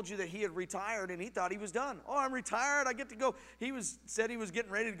I told you that he had retired and he thought he was done. Oh, I'm retired. I get to go. Said he was getting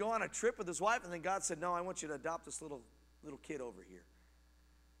ready to go on a trip with his wife, and then God said, no, I want you to adopt this little kid over here.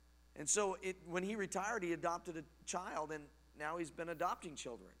 And so when he retired, he adopted a child, and now he's been adopting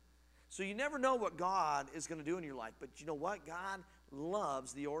children. So you never know what God is going to do in your life. But you know what? God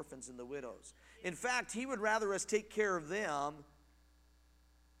loves the orphans and the widows. In fact, He would rather us take care of them,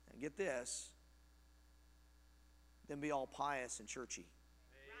 and get this, than be all pious and churchy.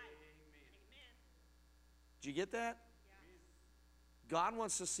 Did you get that? God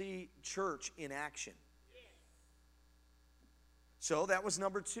wants to see church in action. So that was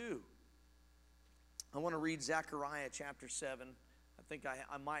number two. I want to read Zechariah chapter 7. I think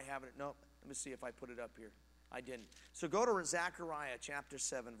I might have it. No, let me see if I put it up here. I didn't. So go to Zechariah chapter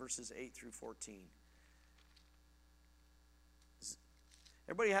 7, verses 8 through 14.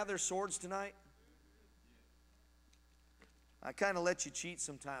 Everybody have their swords tonight? I kind of let you cheat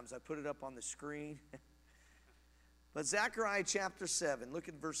sometimes. I put it up on the screen. But Zechariah chapter 7, look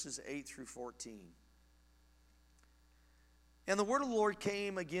at verses 8 through 14. And the word of the Lord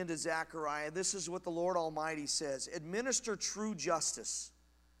came again to Zechariah. This is what the Lord Almighty says: administer true justice,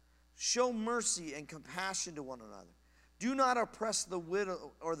 show mercy and compassion to one another. Do not oppress the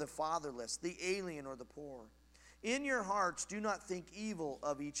widow or the fatherless, the alien or the poor. In your hearts do not think evil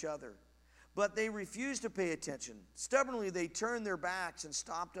of each other. But they refused to pay attention. Stubbornly they turned their backs and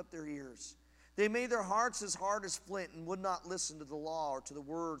stopped up their ears. They made their hearts as hard as flint and would not listen to the law or to the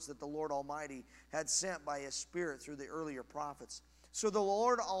words that the Lord Almighty had sent by His Spirit through the earlier prophets. So the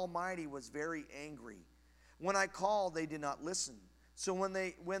Lord Almighty was very angry. When I called, they did not listen. So when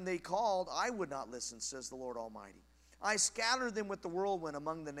they called, I would not listen, says the Lord Almighty. I scattered them with the whirlwind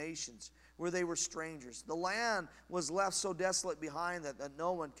among the nations where they were strangers. The land was left so desolate behind that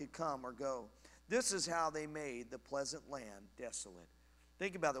no one could come or go. This is how they made the pleasant land desolate.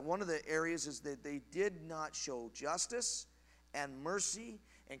 Think about it. One of the areas is that they did not show justice and mercy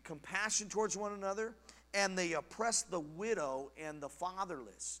and compassion towards one another, and they oppressed the widow and the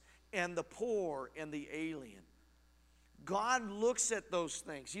fatherless and the poor and the alien. God looks at those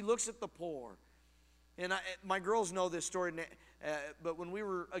things. He looks at the poor. And my girls know this story, but when we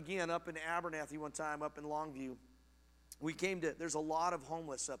were, again, up in Abernathy one time, up in Longview, there's a lot of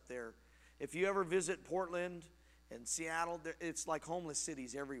homeless up there. If you ever visit Portland and Seattle, it's like homeless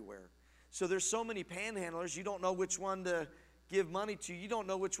cities everywhere. So there's so many panhandlers, you don't know which one to give money to. You don't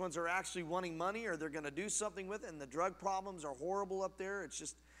know which ones are actually wanting money or they're going to do something with it, and the drug problems are horrible up there. It's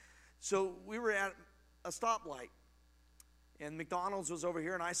just, so we were at a stoplight, and McDonald's was over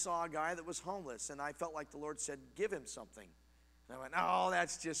here, and I saw a guy that was homeless, and I felt like the Lord said, give him something. And I went, oh,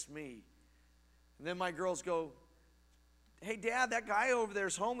 that's just me. And then my girls go, hey, Dad, that guy over there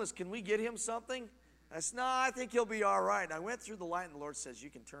is homeless. Can we get him something? I said, no, I think he'll be all right. And I went through the light, and the Lord says, you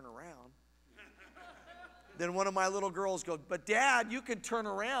can turn around. Then one of my little girls goes, but Dad, you can turn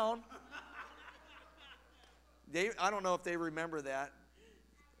around. I don't know if they remember that.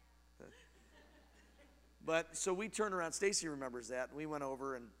 But so we turned around. Stacy remembers that. And we went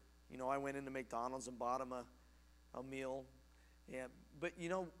over, and, I went into McDonald's and bought him a meal. But,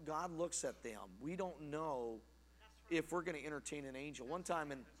 God looks at them. We don't know if we're going to entertain an angel. One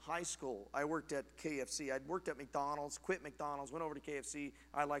time in high school, I worked at KFC. I'd worked at McDonald's, quit McDonald's, went over to KFC.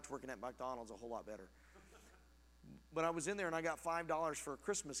 I liked working at McDonald's a whole lot better. But I was in there, and I got $5 for a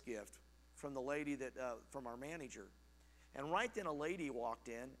Christmas gift from the lady from our manager. And right then a lady walked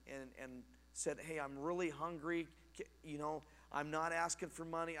in and said, hey, I'm really hungry. I'm not asking for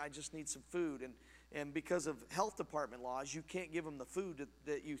money. I just need some food. And because of health department laws, you can't give them the food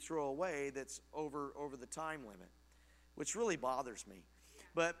that you throw away that's over the time limit, which really bothers me.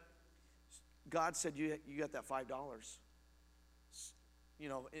 But God said, you got that $5.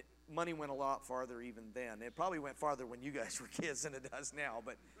 Money went a lot farther even then. It probably went farther when you guys were kids than it does now.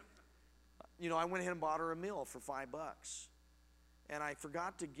 But, I went ahead and bought her a meal for $5. And I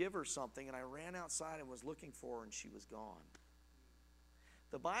forgot to give her something, and I ran outside and was looking for her, and she was gone.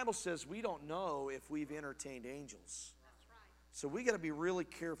 The Bible says we don't know if we've entertained angels. That's right. So we got to be really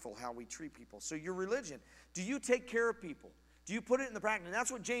careful how we treat people. So your religion, do you take care of people? Do you put it in the practice? And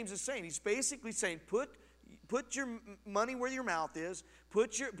that's what James is saying. He's basically saying, put your money where your mouth is, where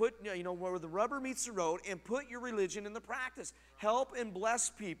the rubber meets the road, and put your religion in the practice. Help and bless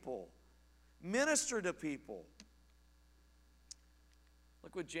people. Minister to people.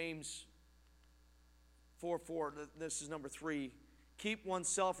 Look what James 4:4, this is number 3. Keep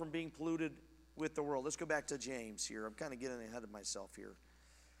oneself from being polluted with the world. Let's go back to James here. I'm kind of getting ahead of myself here.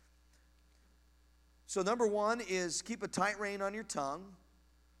 So number 1 is keep a tight rein on your tongue.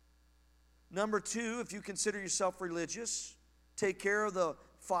 Number 2, if you consider yourself religious, take care of the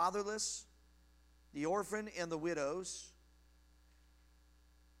fatherless, the orphan, and the widows.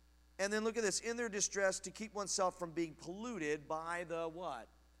 And then look at this, in their distress, to keep oneself from being polluted by the what?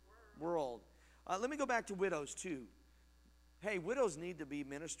 World. Let me go back to widows too. Hey, widows need to be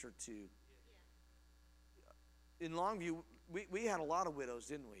ministered to. In Longview, we had a lot of widows,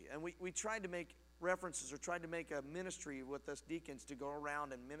 didn't we? And we tried to make references or tried to make a ministry with us deacons to go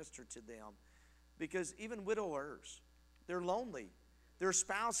around and minister to them. Because even widowers, they're lonely. Their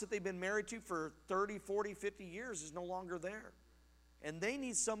spouse that they've been married to for 30, 40, 50 years is no longer there. And they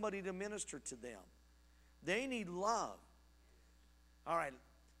need somebody to minister to them. They need love. All right.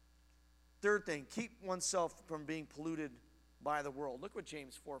 Third thing, keep oneself from being polluted by the world. Look what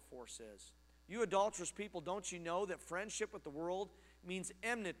James 4:4 says. You adulterous people, don't you know that friendship with the world means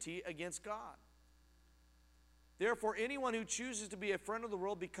enmity against God? Therefore, anyone who chooses to be a friend of the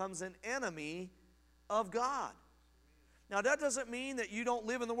world becomes an enemy of God. Now, that doesn't mean that you don't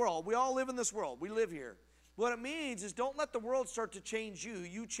live in the world. We all live in this world. We live here. What it means is don't let the world start to change you.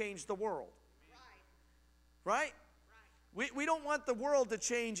 You change the world. Right? We don't want the world to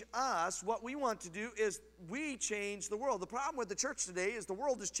change us. What we want to do is we change the world. The problem with the church today is the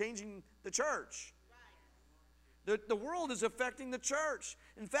world is changing the church. The world is affecting the church.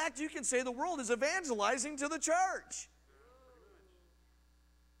 In fact, you can say the world is evangelizing to the church.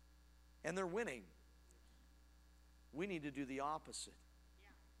 And they're winning. We need to do the opposite.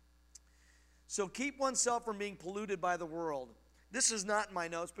 So keep oneself from being polluted by the world. This is not in my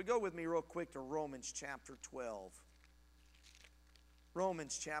notes, but go with me real quick to Romans chapter 12.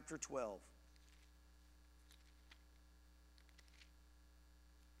 Romans chapter 12.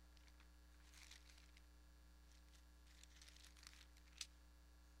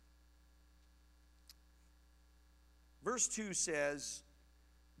 Verse 2 says,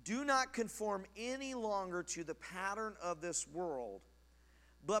 do not conform any longer to the pattern of this world,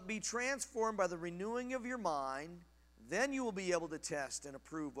 but be transformed by the renewing of your mind. Then you will be able to test and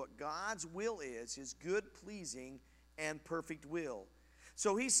approve what God's will is, his good, pleasing, and perfect will.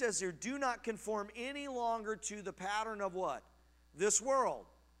 So he says here, do not conform any longer to the pattern of what? This world.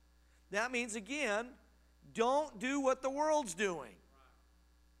 That means, again, don't do what the world's doing.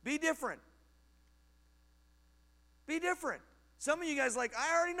 Be different. Be different. Some of you guys are like,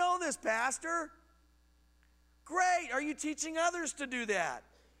 I already know this, Pastor. Great. Are you teaching others to do that?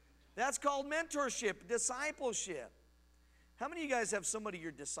 That's called mentorship, discipleship. How many of you guys have somebody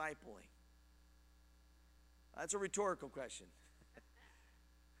you're discipling? That's a rhetorical question.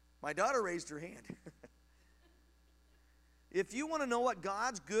 My daughter raised her hand. If you want to know what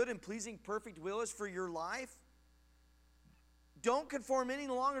God's good and pleasing perfect will is for your life, don't conform any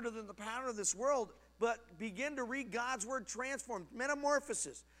longer to the pattern of this world, but begin to read God's word transformed.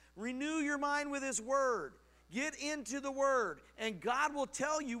 Metamorphosis. Renew your mind with his word. Get into the word, and God will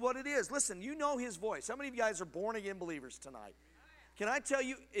tell you what it is. Listen, you know his voice. How many of you guys are born-again believers tonight? Can I tell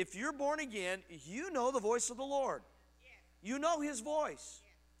you, if you're born again, you know the voice of the Lord. You know his voice.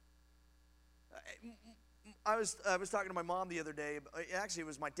 I was talking to my mom the other day. Actually, it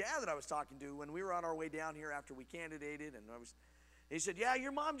was my dad that I was talking to when we were on our way down here after we candidated, and he said, yeah,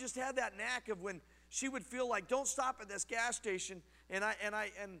 your mom just had that knack of when she would feel like, don't stop at this gas station,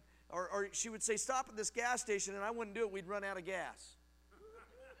 or she would say, stop at this gas station, and I wouldn't do it, we'd run out of gas.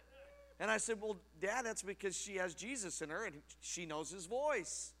 And I said, well, Dad, that's because she has Jesus in her, and she knows his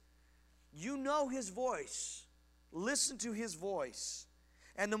voice. You know his voice. Listen to his voice.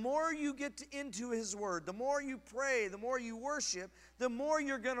 And the more you get into his word, the more you pray, the more you worship, the more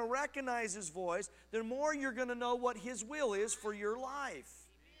you're going to recognize his voice, the more you're going to know what his will is for your life.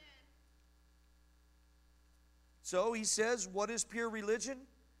 So he says, what is pure religion?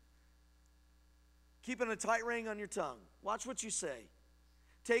 Keeping a tight rein on your tongue. Watch what you say.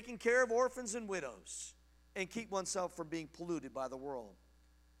 Taking care of orphans and widows. And keep oneself from being polluted by the world.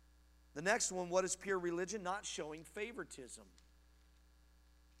 The next one, what is pure religion? Not showing favoritism.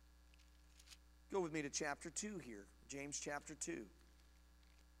 Go with me to chapter 2 here. James chapter 2.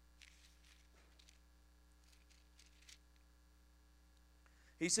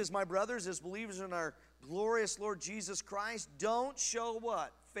 He says, my brothers, as believers in our glorious Lord Jesus Christ, don't show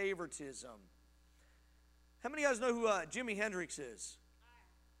what? Favoritism. How many of you guys know who Jimi Hendrix is?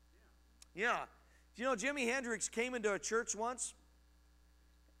 Yeah. Do you know Jimi Hendrix came into a church once,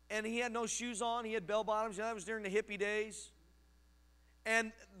 and he had no shoes on. He had bell bottoms. That was during the hippie days.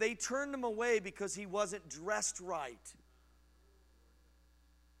 And they turned him away because he wasn't dressed right.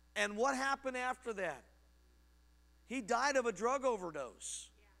 And what happened after that? He died of a drug overdose.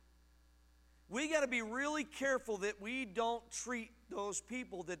 We got to be really careful that we don't treat those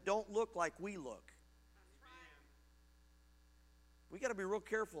people that don't look like we look. We got to be real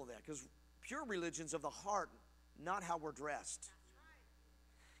careful of that, because pure religion's of the heart, not how we're dressed.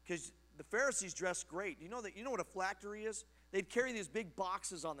 Because the Pharisees dressed great. You know what a phylactery is? They'd carry these big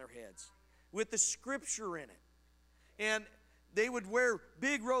boxes on their heads with the scripture in it. And they would wear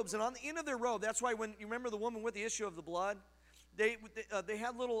big robes. And on the end of their robe, that's why when you remember the woman with the issue of the blood, they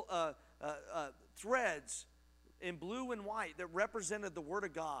had little threads in blue and white that represented the Word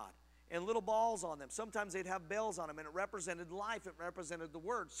of God, and little balls on them. Sometimes they'd have bells on them, and it represented life. It represented the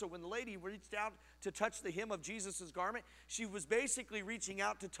Word. So when the lady reached out to touch the hem of Jesus' garment, she was basically reaching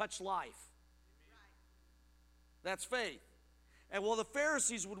out to touch life. That's faith. And well, the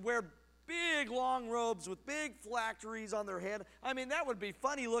Pharisees would wear big long robes with big phylacteries on their head. I mean, that would be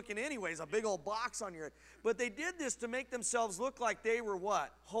funny looking anyways, a big old box on your head. But they did this to make themselves look like they were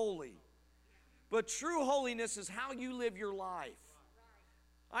what? Holy. But true holiness is how you live your life.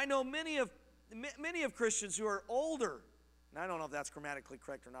 I know many of Christians who are older, and I don't know if that's grammatically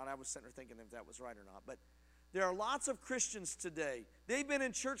correct or not. I was sitting there thinking if that was right or not. But there are lots of Christians today. They've been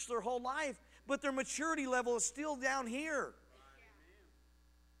in church their whole life, but their maturity level is still down here.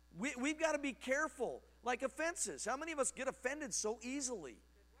 We've got to be careful. Like offenses. How many of us get offended so easily?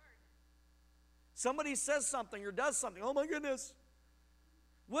 Somebody says something or does something. Oh my goodness.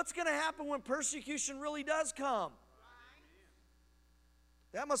 What's going to happen when persecution really does come?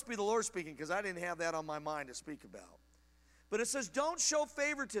 That must be the Lord speaking, because I didn't have that on my mind to speak about. But it says, don't show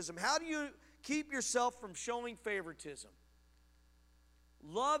favoritism. How do you keep yourself from showing favoritism?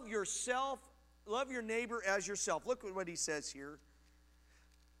 Love yourself, love your neighbor as yourself. Look at what he says here.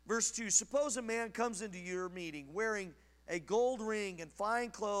 Verse 2, suppose a man comes into your meeting wearing a gold ring and fine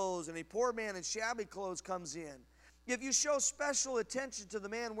clothes, and a poor man in shabby clothes comes in. If you show special attention to the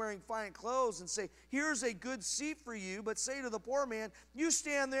man wearing fine clothes and say, here's a good seat for you, but say to the poor man, you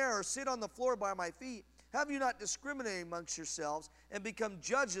stand there or sit on the floor by my feet, have you not discriminated amongst yourselves and become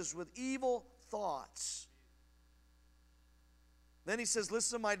judges with evil thoughts? Then he says,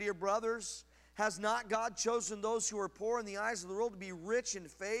 listen, my dear brothers, Has not God chosen those who are poor in the eyes of the world to be rich in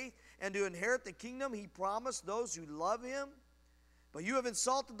faith and to inherit the kingdom He promised those who love Him? But you have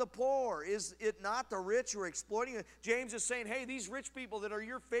insulted the poor. Is it not the rich who are exploiting you? James is saying, hey, these rich people that are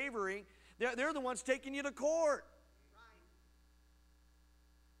you're favoring, they're the ones taking you to court.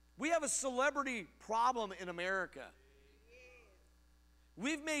 We have a celebrity problem in America.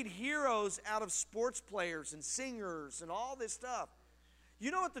 We've made heroes out of sports players and singers and all this stuff.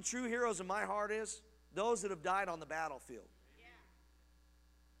 You know what the true heroes in my heart is? Those that have died on the battlefield.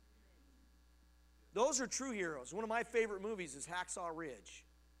 Those are true heroes. One of my favorite movies is Hacksaw Ridge.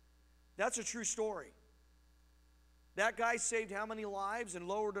 That's a true story. That guy saved how many lives and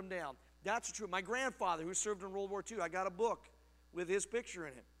lowered them down? That's true. My grandfather, who served in World War II, I got a book with his picture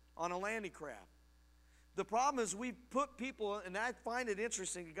in it on a landing craft. The problem is we put people, and I find it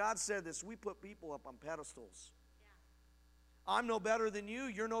interesting, God said this, we put people up on pedestals. Yeah. I'm no better than you,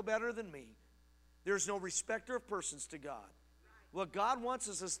 you're no better than me. There's no respecter of persons to God. What God wants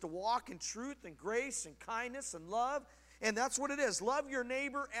us is to walk in truth and grace and kindness and love. And that's what it is. Love your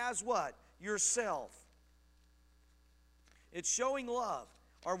neighbor as what? Yourself. It's showing love.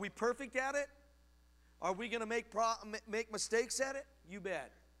 Are we perfect at it? Are we going to make mistakes at it? You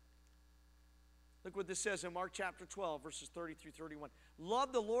bet. Look what this says in Mark chapter 12, verses 30 through 31.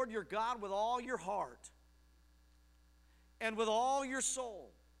 Love the Lord your God with all your heart and with all your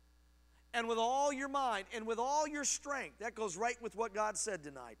soul and with all your mind, and with all your strength. That goes right with what God said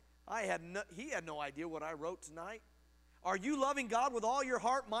tonight. He had no idea what I wrote tonight. Are you loving God with all your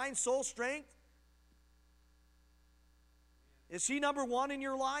heart, mind, soul, strength? Is He number one in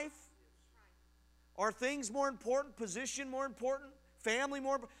your life? Are things more important, position more important, family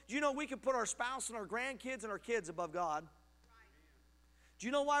more important? Do you know we can put our spouse and our grandkids and our kids above God? Do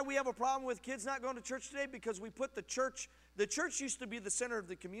you know why we have a problem with kids not going to church today? Because we put the church used to be the center of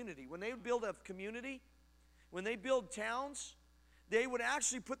the community. When they would build a community, when they build towns, they would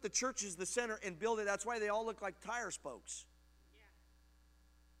actually put the church as the center and build it. That's why they all look like tire spokes.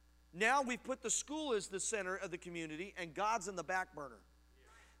 Yeah. Now we've put the school as the center of the community and God's in the back burner. Yeah.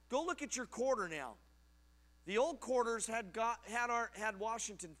 Go look at your quarter now. The old quarters had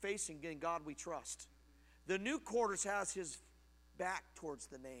Washington facing in God we trust. The new quarters has his back towards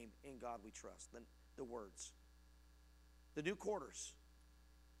the name in God we trust, the words. The new quarters.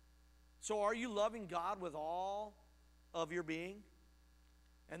 So are you loving God with all of your being?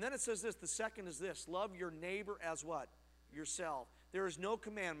 And then it says this, the second is this, love your neighbor as what? Yourself. There is no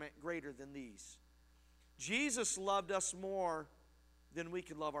commandment greater than these. Jesus loved us more than we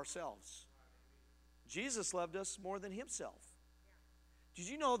could love ourselves. Jesus loved us more than himself. Did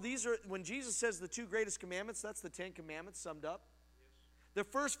you know these are, when Jesus says the two greatest commandments, that's the 10 commandments summed up? The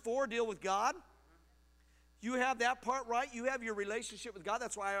first 4 deal with God. You have that part right. You have your relationship with God.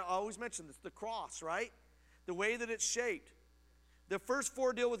 That's why I always mention this, the cross, right? The way that it's shaped. The first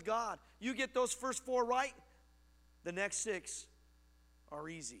 4 deal with God. You get those first 4 right, the next 6 are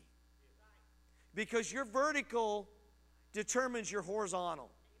easy. Because your vertical determines your horizontal.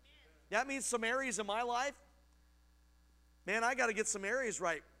 That means some areas in my life, man, I got to get some areas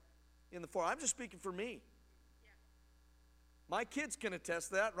right in the 4. I'm just speaking for me. My kids can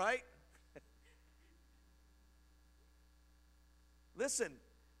attest that, right? Listen,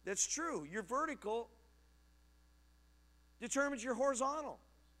 that's true. Your vertical determines your horizontal.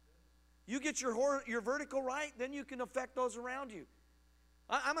 You get your vertical right, then you can affect those around you.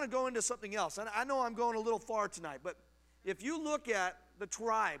 I'm going to go into something else. I know I'm going a little far tonight, but if you look at the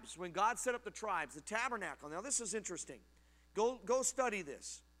tribes, when God set up the tribes, the tabernacle. Now this is interesting. Go study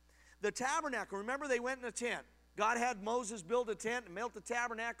this. The tabernacle, remember they went in a tent. God had Moses build a tent and melt the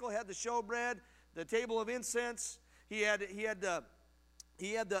tabernacle, had the showbread, the table of incense. He had the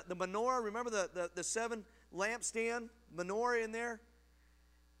menorah. Remember the 7 lampstand menorah in there?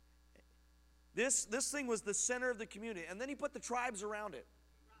 This thing was the center of the community. And then he put the tribes around it.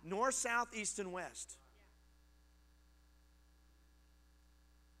 North, south, east, and west.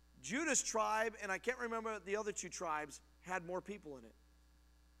 Judah's tribe, and I can't remember the other 2 tribes, had more people in it.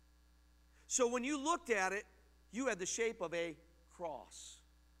 So when you looked at it, you had the shape of a cross.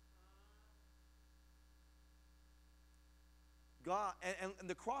 God, and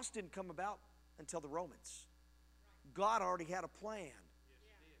the cross didn't come about until the Romans. God already had a plan.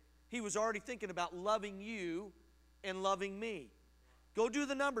 He was already thinking about loving you and loving me. Go do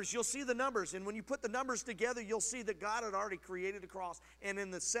the numbers. You'll see the numbers. And when you put the numbers together, you'll see that God had already created a cross. And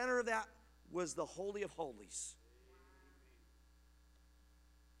in the center of that was the Holy of Holies.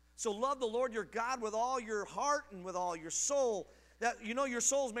 So love the Lord your God with all your heart and with all your soul. That, you know, your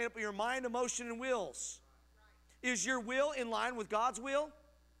soul is made up of your mind, emotion, and wills. Is your will in line with God's will?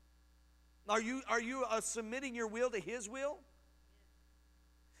 Are you submitting your will to His will?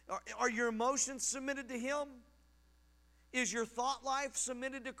 Are your emotions submitted to Him? Is your thought life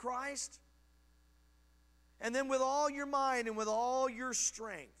submitted to Christ? And then with all your mind and with all your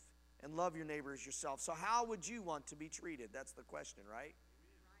strength, and love your neighbor as yourself. So how would you want to be treated? That's the question, right?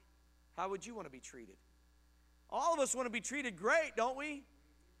 How would you want to be treated? All of us want to be treated great, don't we?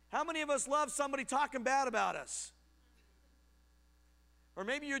 How many of us love somebody talking bad about us? Or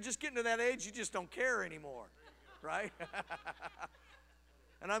maybe you're just getting to that age you just don't care anymore, right?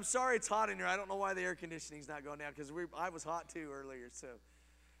 And I'm sorry it's hot in here. I don't know why the air conditioning's not going down, because I was hot too earlier. So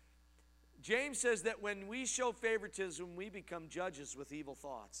James says that when we show favoritism, we become judges with evil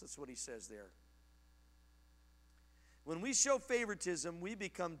thoughts. That's what he says there. When we show favoritism, we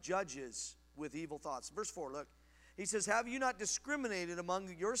become judges with evil thoughts. Verse 4, look. He says, have you not discriminated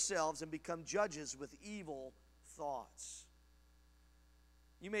among yourselves and become judges with evil thoughts?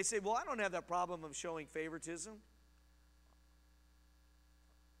 You may say, well, I don't have that problem of showing favoritism.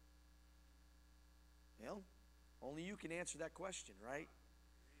 Well, only you can answer that question, right?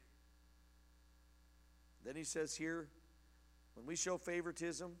 Then he says here, when we show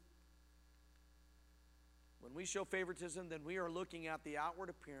favoritism, then we are looking at the outward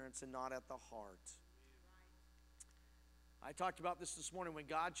appearance and not at the heart. I talked about this morning. When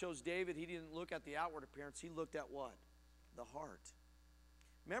God chose David, He didn't look at the outward appearance. He looked at what? The heart.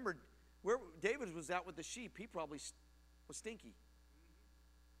 Remember, where David was out with the sheep, he probably was stinky.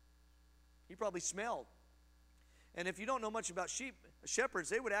 He probably smelled. And if you don't know much about shepherds,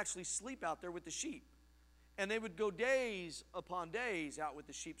 they would actually sleep out there with the sheep. And they would go days upon days out with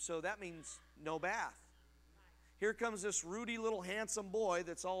the sheep. So that means no bath. Here comes this ruddy little handsome boy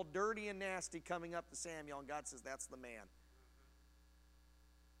that's all dirty and nasty coming up to Samuel, and God says, that's the man.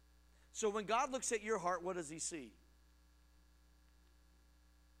 So when God looks at your heart, what does He see?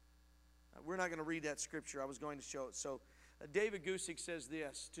 We're not going to read that scripture. I was going to show it. So David Gusick says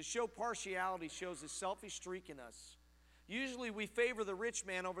this: to show partiality shows a selfish streak in us. Usually we favor the rich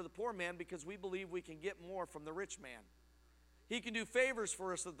man over the poor man because we believe we can get more from the rich man. He can do favors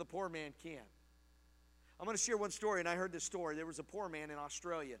for us that the poor man can't. I'm going to share one story, and I heard this story. There was a poor man in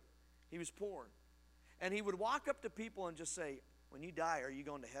Australia. He was poor. And he would walk up to people and just say, when you die, are you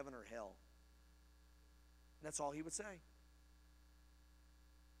going to heaven or hell? And that's all he would say.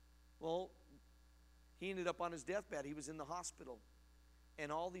 Well, he ended up on his deathbed. He was in the hospital.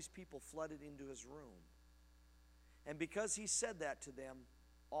 And all these people flooded into his room. And because he said that to them,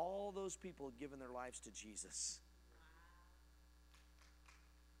 all those people had given their lives to Jesus.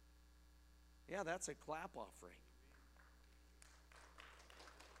 Yeah, that's a clap offering.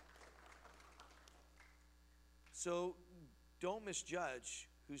 So don't misjudge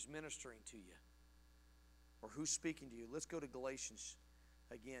who's ministering to you or who's speaking to you. Let's go to Galatians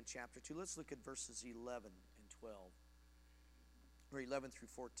again, chapter 2. Let's look at verses 11 and 12, or 11 through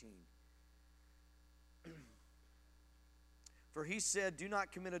 14. For he said, do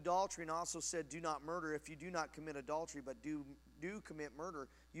not commit adultery, and also said, do not murder. If you do not commit adultery, but do commit murder,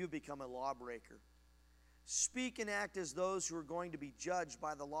 you have become a lawbreaker. Speak and act as those who are going to be judged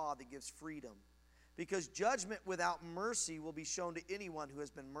by the law that gives freedom. Because judgment without mercy will be shown to anyone who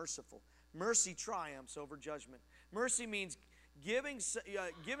has been merciful. Mercy triumphs over judgment. Mercy means giving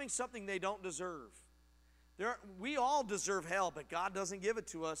something they don't deserve. We all deserve hell, but God doesn't give it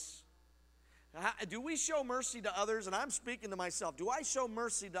to us. Do we show mercy to others? And I'm speaking to myself. Do I show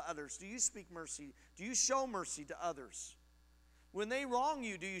mercy to others? Do you speak mercy? Do you show mercy to others? When they wrong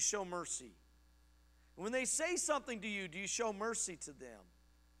you, do you show mercy? When they say something to you, do you show mercy to them?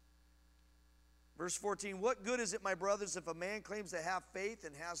 Verse 14, what good is it, my brothers, if a man claims to have faith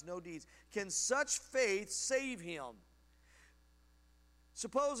and has no deeds? Can such faith save him?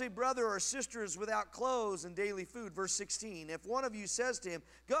 Suppose a brother or sister is without clothes and daily food. Verse 16, if one of you says to him,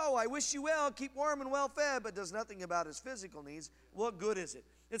 go, I wish you well, keep warm and well fed, but does nothing about his physical needs, what good is it?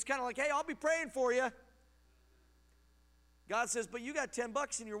 It's kind of like, hey, I'll be praying for you. God says, but you got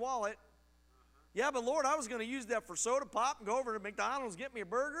 $10 in your wallet. Yeah, but Lord, I was going to use that for soda pop and go over to McDonald's, get me a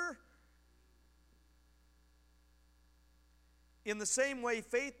burger. In the same way,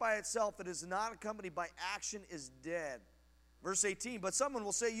 faith by itself, it is not accompanied by action, is dead. Verse 18, but someone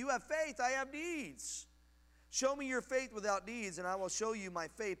will say, you have faith, I have deeds. Show me your faith without deeds, and I will show you my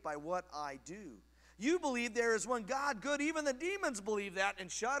faith by what I do. You believe there is one God, good. Even the demons believe that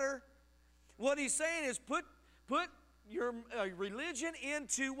and shudder. What he's saying is put your religion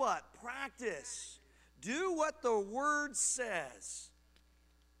into what? Practice. Do what the Word says.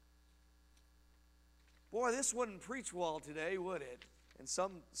 Boy, this wouldn't preach well today, would it? In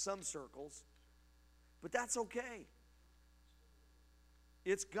some circles. But that's okay.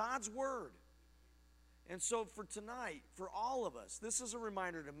 It's God's Word. And so for tonight, for all of us, this is a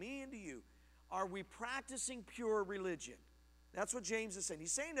reminder to me and to you. Are we practicing pure religion? That's what James is saying.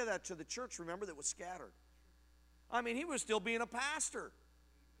 He's saying that to the church, remember, that was scattered. I mean, he was still being a pastor.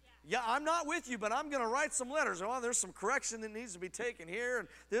 Yeah, I'm not with you, but I'm going to write some letters. Oh, there's some correction that needs to be taken here, and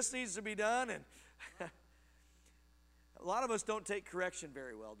this needs to be done. And a lot of us don't take correction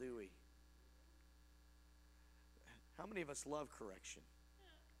very well, do we? How many of us love correction?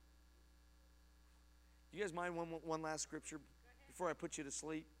 Do you guys mind one last scripture before I put you to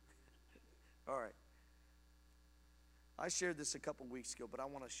sleep? All right. I shared this a couple weeks ago, but I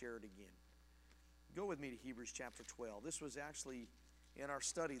want to share it again. Go with me to Hebrews chapter 12. This was actually in our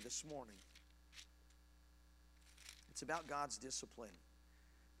study this morning. It's about God's discipline.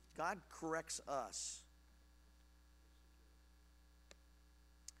 God corrects us.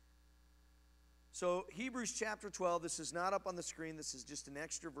 So Hebrews chapter 12, this is not up on the screen. This is just an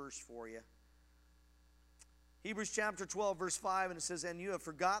extra verse for you. Hebrews chapter 12, verse 5, and it says, "And you have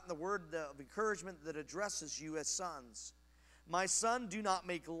forgotten the word of encouragement that addresses you as sons. My son, do not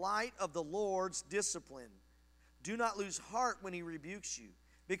make light of the Lord's discipline. Do not lose heart when he rebukes you,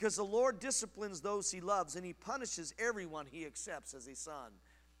 because the Lord disciplines those he loves, and he punishes everyone he accepts as a son."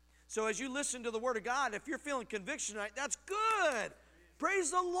 So as you listen to the word of God, if you're feeling conviction tonight, that's good.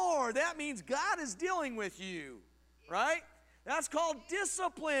 Praise the Lord. That means God is dealing with you, right? That's called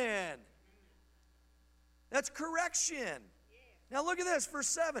discipline. That's correction. Now look at this, verse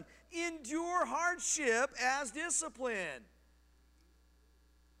 7. Endure hardship as discipline.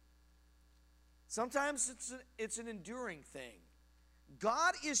 Sometimes it's an enduring thing.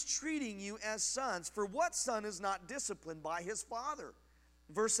 God is treating you as sons. For what son is not disciplined by his father?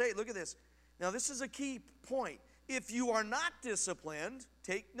 Verse 8, look at this. Now this is a key point. If you are not disciplined,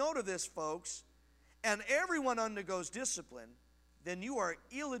 take note of this, folks, and everyone undergoes discipline, then you are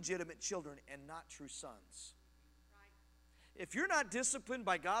illegitimate children and not true sons. If you're not disciplined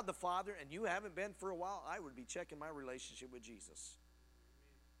by God the Father and you haven't been for a while, I would be checking my relationship with Jesus.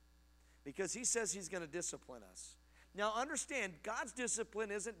 Because he says he's going to discipline us. Now understand, God's discipline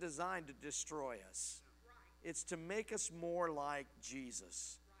isn't designed to destroy us. It's to make us more like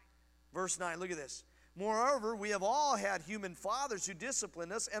Jesus. Verse 9, look at this. Moreover, we have all had human fathers who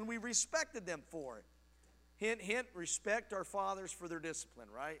disciplined us, and we respected them for it. Hint, hint, respect our fathers for their discipline,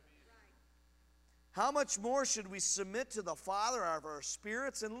 right? How much more should we submit to the Father of our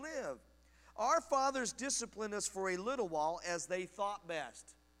spirits and live? Our fathers disciplined us for a little while as they thought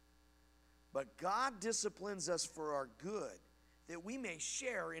best. But God disciplines us for our good, that we may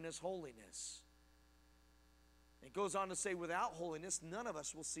share in his holiness. It goes on to say, without holiness, none of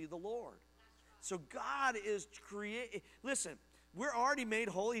us will see the Lord. So God is creating. Listen, we're already made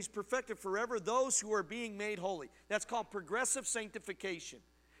holy. He's perfected forever those who are being made holy. That's called progressive sanctification.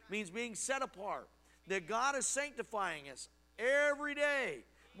 It means being set apart. That God is sanctifying us every day.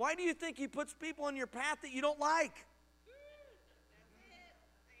 Why do you think he puts people on your path that you don't like?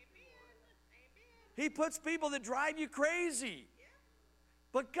 He puts people that drive you crazy.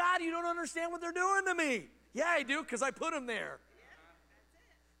 But God, you don't understand what they're doing to me. Yeah, I do, because I put them there.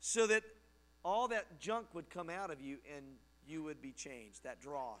 So that all that junk would come out of you and you would be changed, that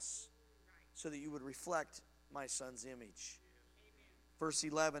dross, so that you would reflect my son's image. Verse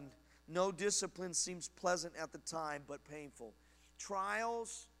 11, no discipline seems pleasant at the time, but painful.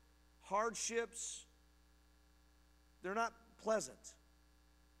 Trials, hardships, they're not pleasant.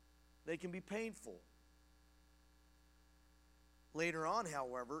 They can be painful. Later on,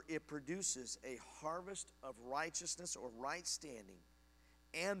 however, it produces a harvest of righteousness or right standing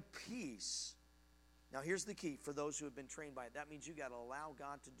and peace. Now here's the key for those who have been trained by it. That means you got to allow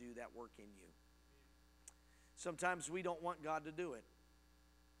God to do that work in you. Sometimes we don't want God to do it.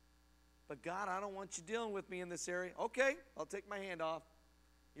 But God, I don't want you dealing with me in this area. Okay, I'll take my hand off.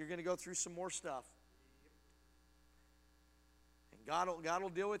 You're going to go through some more stuff. And God will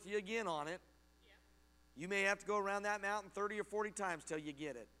deal with you again on it. You may have to go around that mountain 30 or 40 times till you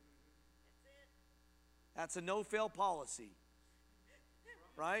get it. That's a no-fail policy.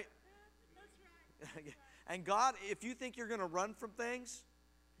 Right? And God, if you think you're going to run from things,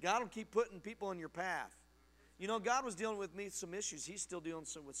 God will keep putting people in your path. You know, God was dealing with me some issues. He's still dealing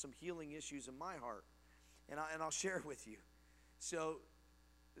with some healing issues in my heart. And I'll share it with you. So,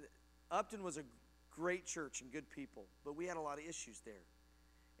 Upton was a great church and good people, but we had a lot of issues there.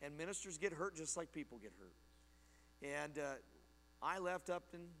 And ministers get hurt just like people get hurt. And I left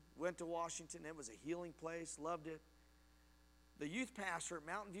Upton, went to Washington. It was a healing place, loved it. The youth pastor at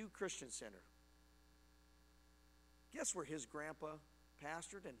Mountain View Christian Center. Guess where his grandpa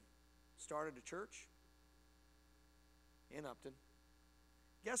pastored and started a church? In Upton.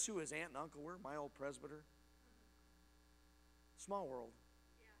 Guess who his aunt and uncle were? My old presbyter. Small world.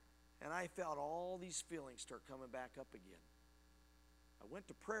 And I felt all these feelings start coming back up again. I went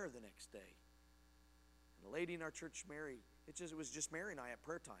to prayer the next day. And the lady in our church, Mary, it was just Mary and I at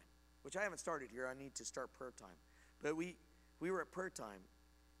prayer time, which I haven't started here. I need to start prayer time. But we were at prayer time.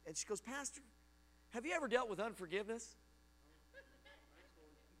 And she goes, Pastor, have you ever dealt with unforgiveness?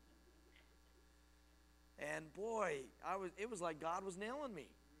 And boy, it was like God was nailing me,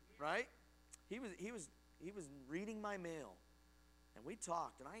 right? He was reading my mail. And we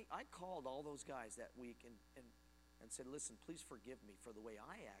talked, and I called all those guys that week and said, listen, please forgive me for the way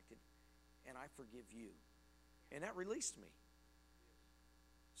I acted, and I forgive you. And that released me.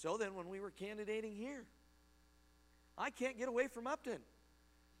 So then when we were candidating here, I can't get away from Upton.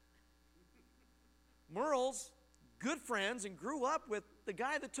 Merle's good friends and grew up with the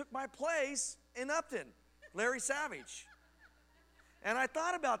guy that took my place in Upton, Larry Savage. And I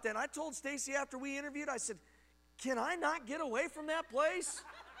thought about that, and I told Stacy after we interviewed, I said, can I not get away from that place?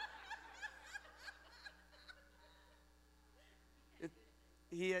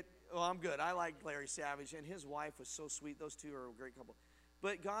 I'm good. I like Larry Savage, and his wife was so sweet. Those two are a great couple.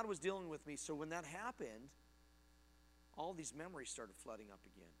 But God was dealing with me, so when that happened, all these memories started flooding up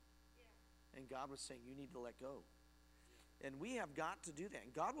again. And God was saying, you need to let go. And we have got to do that.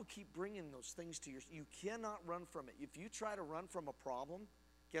 And God will keep bringing those things to you cannot run from it. If you try to run from a problem,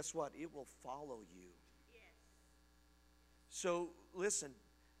 guess what? It will follow you. So listen,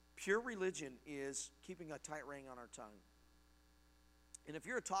 pure religion is keeping a tight rein on our tongue. And if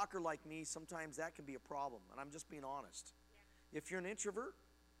you're a talker like me, sometimes that can be a problem. And I'm just being honest. If you're an introvert,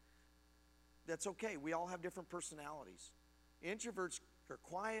 that's okay. We all have different personalities. Introverts are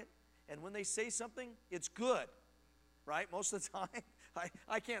quiet, and when they say something, it's good, right? Most of the time.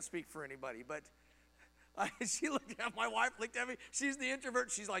 I can't speak for anybody, but she looked at my wife, looked at me. She's the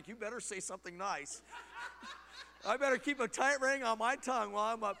introvert. She's like, you better say something nice. I better keep a tight rein on my tongue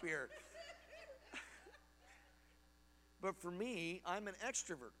while I'm up here. But for me, I'm an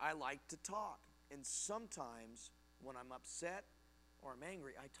extrovert. I like to talk. And sometimes when I'm upset or I'm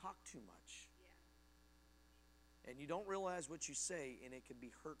angry, I talk too much. And you don't realize what you say, and it can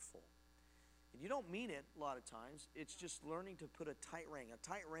be hurtful. And you don't mean it a lot of times. It's just learning to put a tight rein. A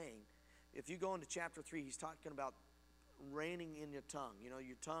tight rein, if you go into chapter 3, he's talking about reining in your tongue. You know,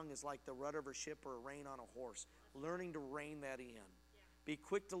 your tongue is like the rudder of a ship or a rein on a horse. Learning to rein that in. Be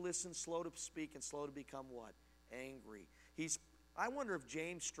quick to listen, slow to speak, and slow to become what? Angry. I wonder if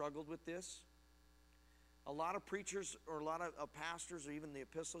James struggled with this. A lot of preachers or a lot of pastors or even the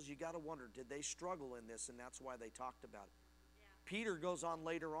epistles, you got to wonder, did they struggle in this? And that's why they talked about it. Peter goes on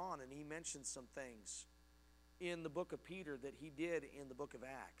later on and he mentions some things in the book of Peter that he did in the book of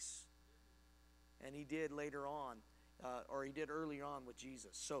Acts. And he did later on, or he did earlier on with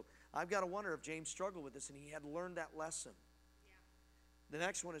Jesus. So I've got to wonder if James struggled with this and he had learned that lesson. The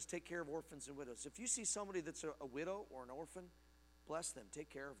next one is take care of orphans and widows. If you see somebody that's a widow or an orphan, bless them, take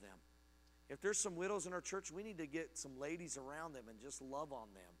care of them. If there's some widows in our church, we need to get some ladies around them and just love on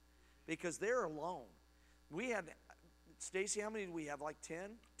them because they're alone. We had, Stacy, how many do we have? Like 10?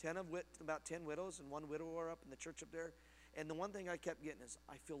 About 10 widows and one widower up in the church up there. And the one thing I kept getting is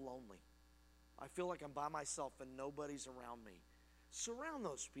I feel lonely. I feel like I'm by myself and nobody's around me. Surround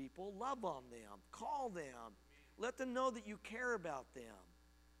those people. Love on them. Call them. Let them know that you care about them.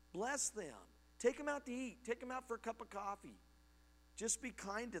 Bless them. Take them out to eat. Take them out for a cup of coffee. Just be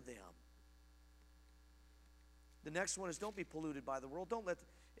kind to them. The next one is don't be polluted by the world. Don't let,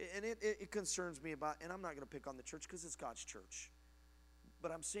 and it concerns me about, and I'm not going to pick on the church because it's God's church.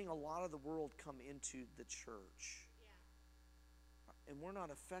 But I'm seeing a lot of the world come into the church. And we're not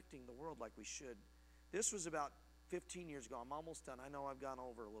affecting the world like we should. This was about 15 years ago. I'm almost done. I know I've gone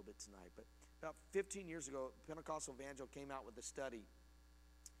over a little bit tonight, but about 15 years ago, Pentecostal Evangel came out with a study.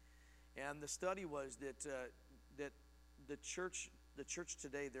 And the study was that the church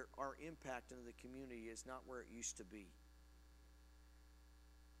today, our impact into the community is not where it used to be.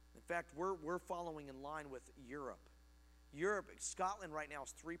 In fact, we're following in line with Europe. Scotland right now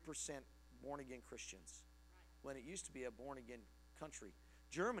is 3% born-again Christians, when it used to be a born-again country.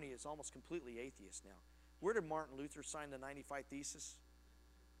 Germany is almost completely atheist now. Where did Martin Luther sign the 95 Thesis?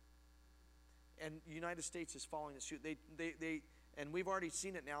 And the United States is following the suit. And we've already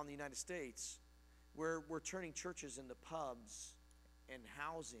seen it now in the United States, where we're turning churches into pubs and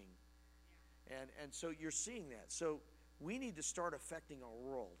housing. And so you're seeing that. So we need to start affecting our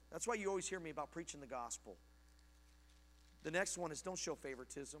world. That's why you always hear me about preaching the gospel. The next one is don't show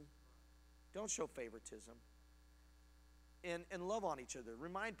favoritism. Don't show favoritism. And love on each other.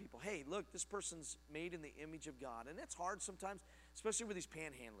 Remind people, hey, look, this person's made in the image of God. And it's hard sometimes. especially with these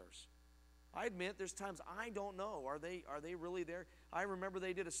panhandlers. I admit there's times I don't know. Are they really there? I remember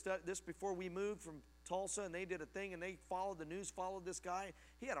they did this before we moved from Tulsa, and they did a thing, and they followed the news, followed this guy.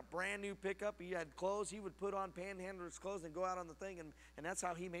 He had a brand new pickup. He had clothes. He would put on panhandlers' clothes and go out on the thing, and that's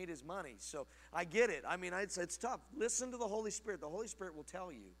how he made his money. So I get it. I mean, it's tough. Listen to the Holy Spirit. The Holy Spirit will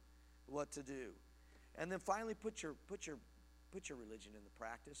tell you what to do. And then finally, put your religion into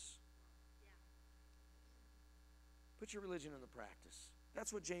practice. Put your religion into practice.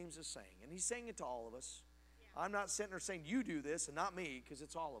 That's what James is saying. And he's saying it to all of us. Yeah. I'm not sitting there saying, you do this and not me, because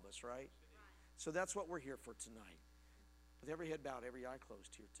it's all of us, right? So that's what we're here for tonight. With every head bowed, every eye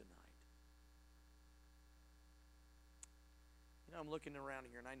closed here tonight. You know, I'm looking around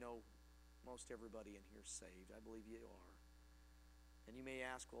here, and I know most everybody in here is saved. I believe you are. And you may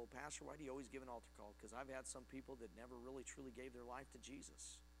ask, well, Pastor, why do you always give an altar call? Because I've had some people that never really truly gave their life to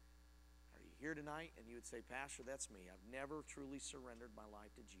Jesus. Are you here tonight? And you would say, Pastor, that's me. I've never truly surrendered my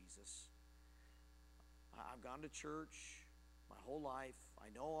life to Jesus. I've gone to church my whole life. I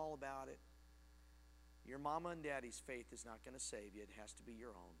know all about it. Your mama and daddy's faith is not going to save you. It has to be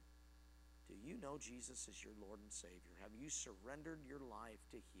your own. Do you know Jesus is your Lord and Savior? Have you surrendered your life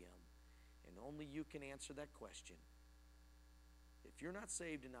to Him? And only you can answer that question. If you're not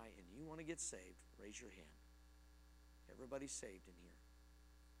saved tonight and you want to get saved, raise your hand. Everybody's saved in here.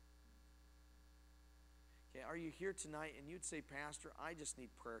 Okay, are you here tonight and you'd say, Pastor, I just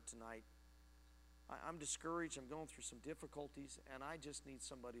need prayer tonight. I'm discouraged. I'm going through some difficulties, and I just need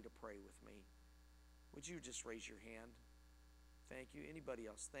somebody to pray with me. Would you just raise your hand? Thank you. Anybody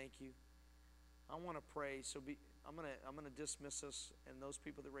else? Thank you. I want to pray. So I'm gonna dismiss us, and those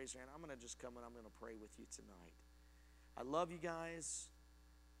people that raise their hand, I'm gonna just come and I'm gonna pray with you tonight. I love you guys.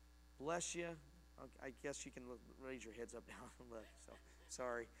 Bless you. I guess you can raise your heads up now. So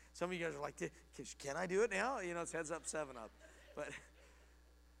sorry. Some of you guys are like, can I do it now? You know, it's heads up, 7 up. But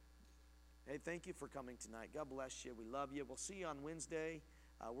hey, thank you for coming tonight. God bless you. We love you. We'll see you on Wednesday.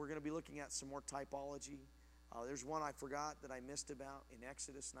 We're going to be looking at some more typology. There's one I forgot that I missed about in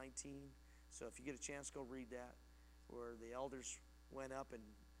Exodus 19. So if you get a chance, go read that, where the elders went up and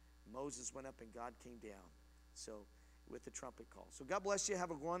Moses went up and God came down. So with the trumpet call. So God bless you.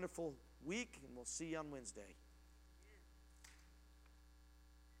 Have a wonderful week, and we'll see you on Wednesday.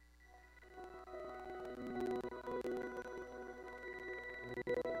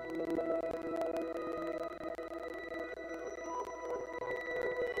 Thank you.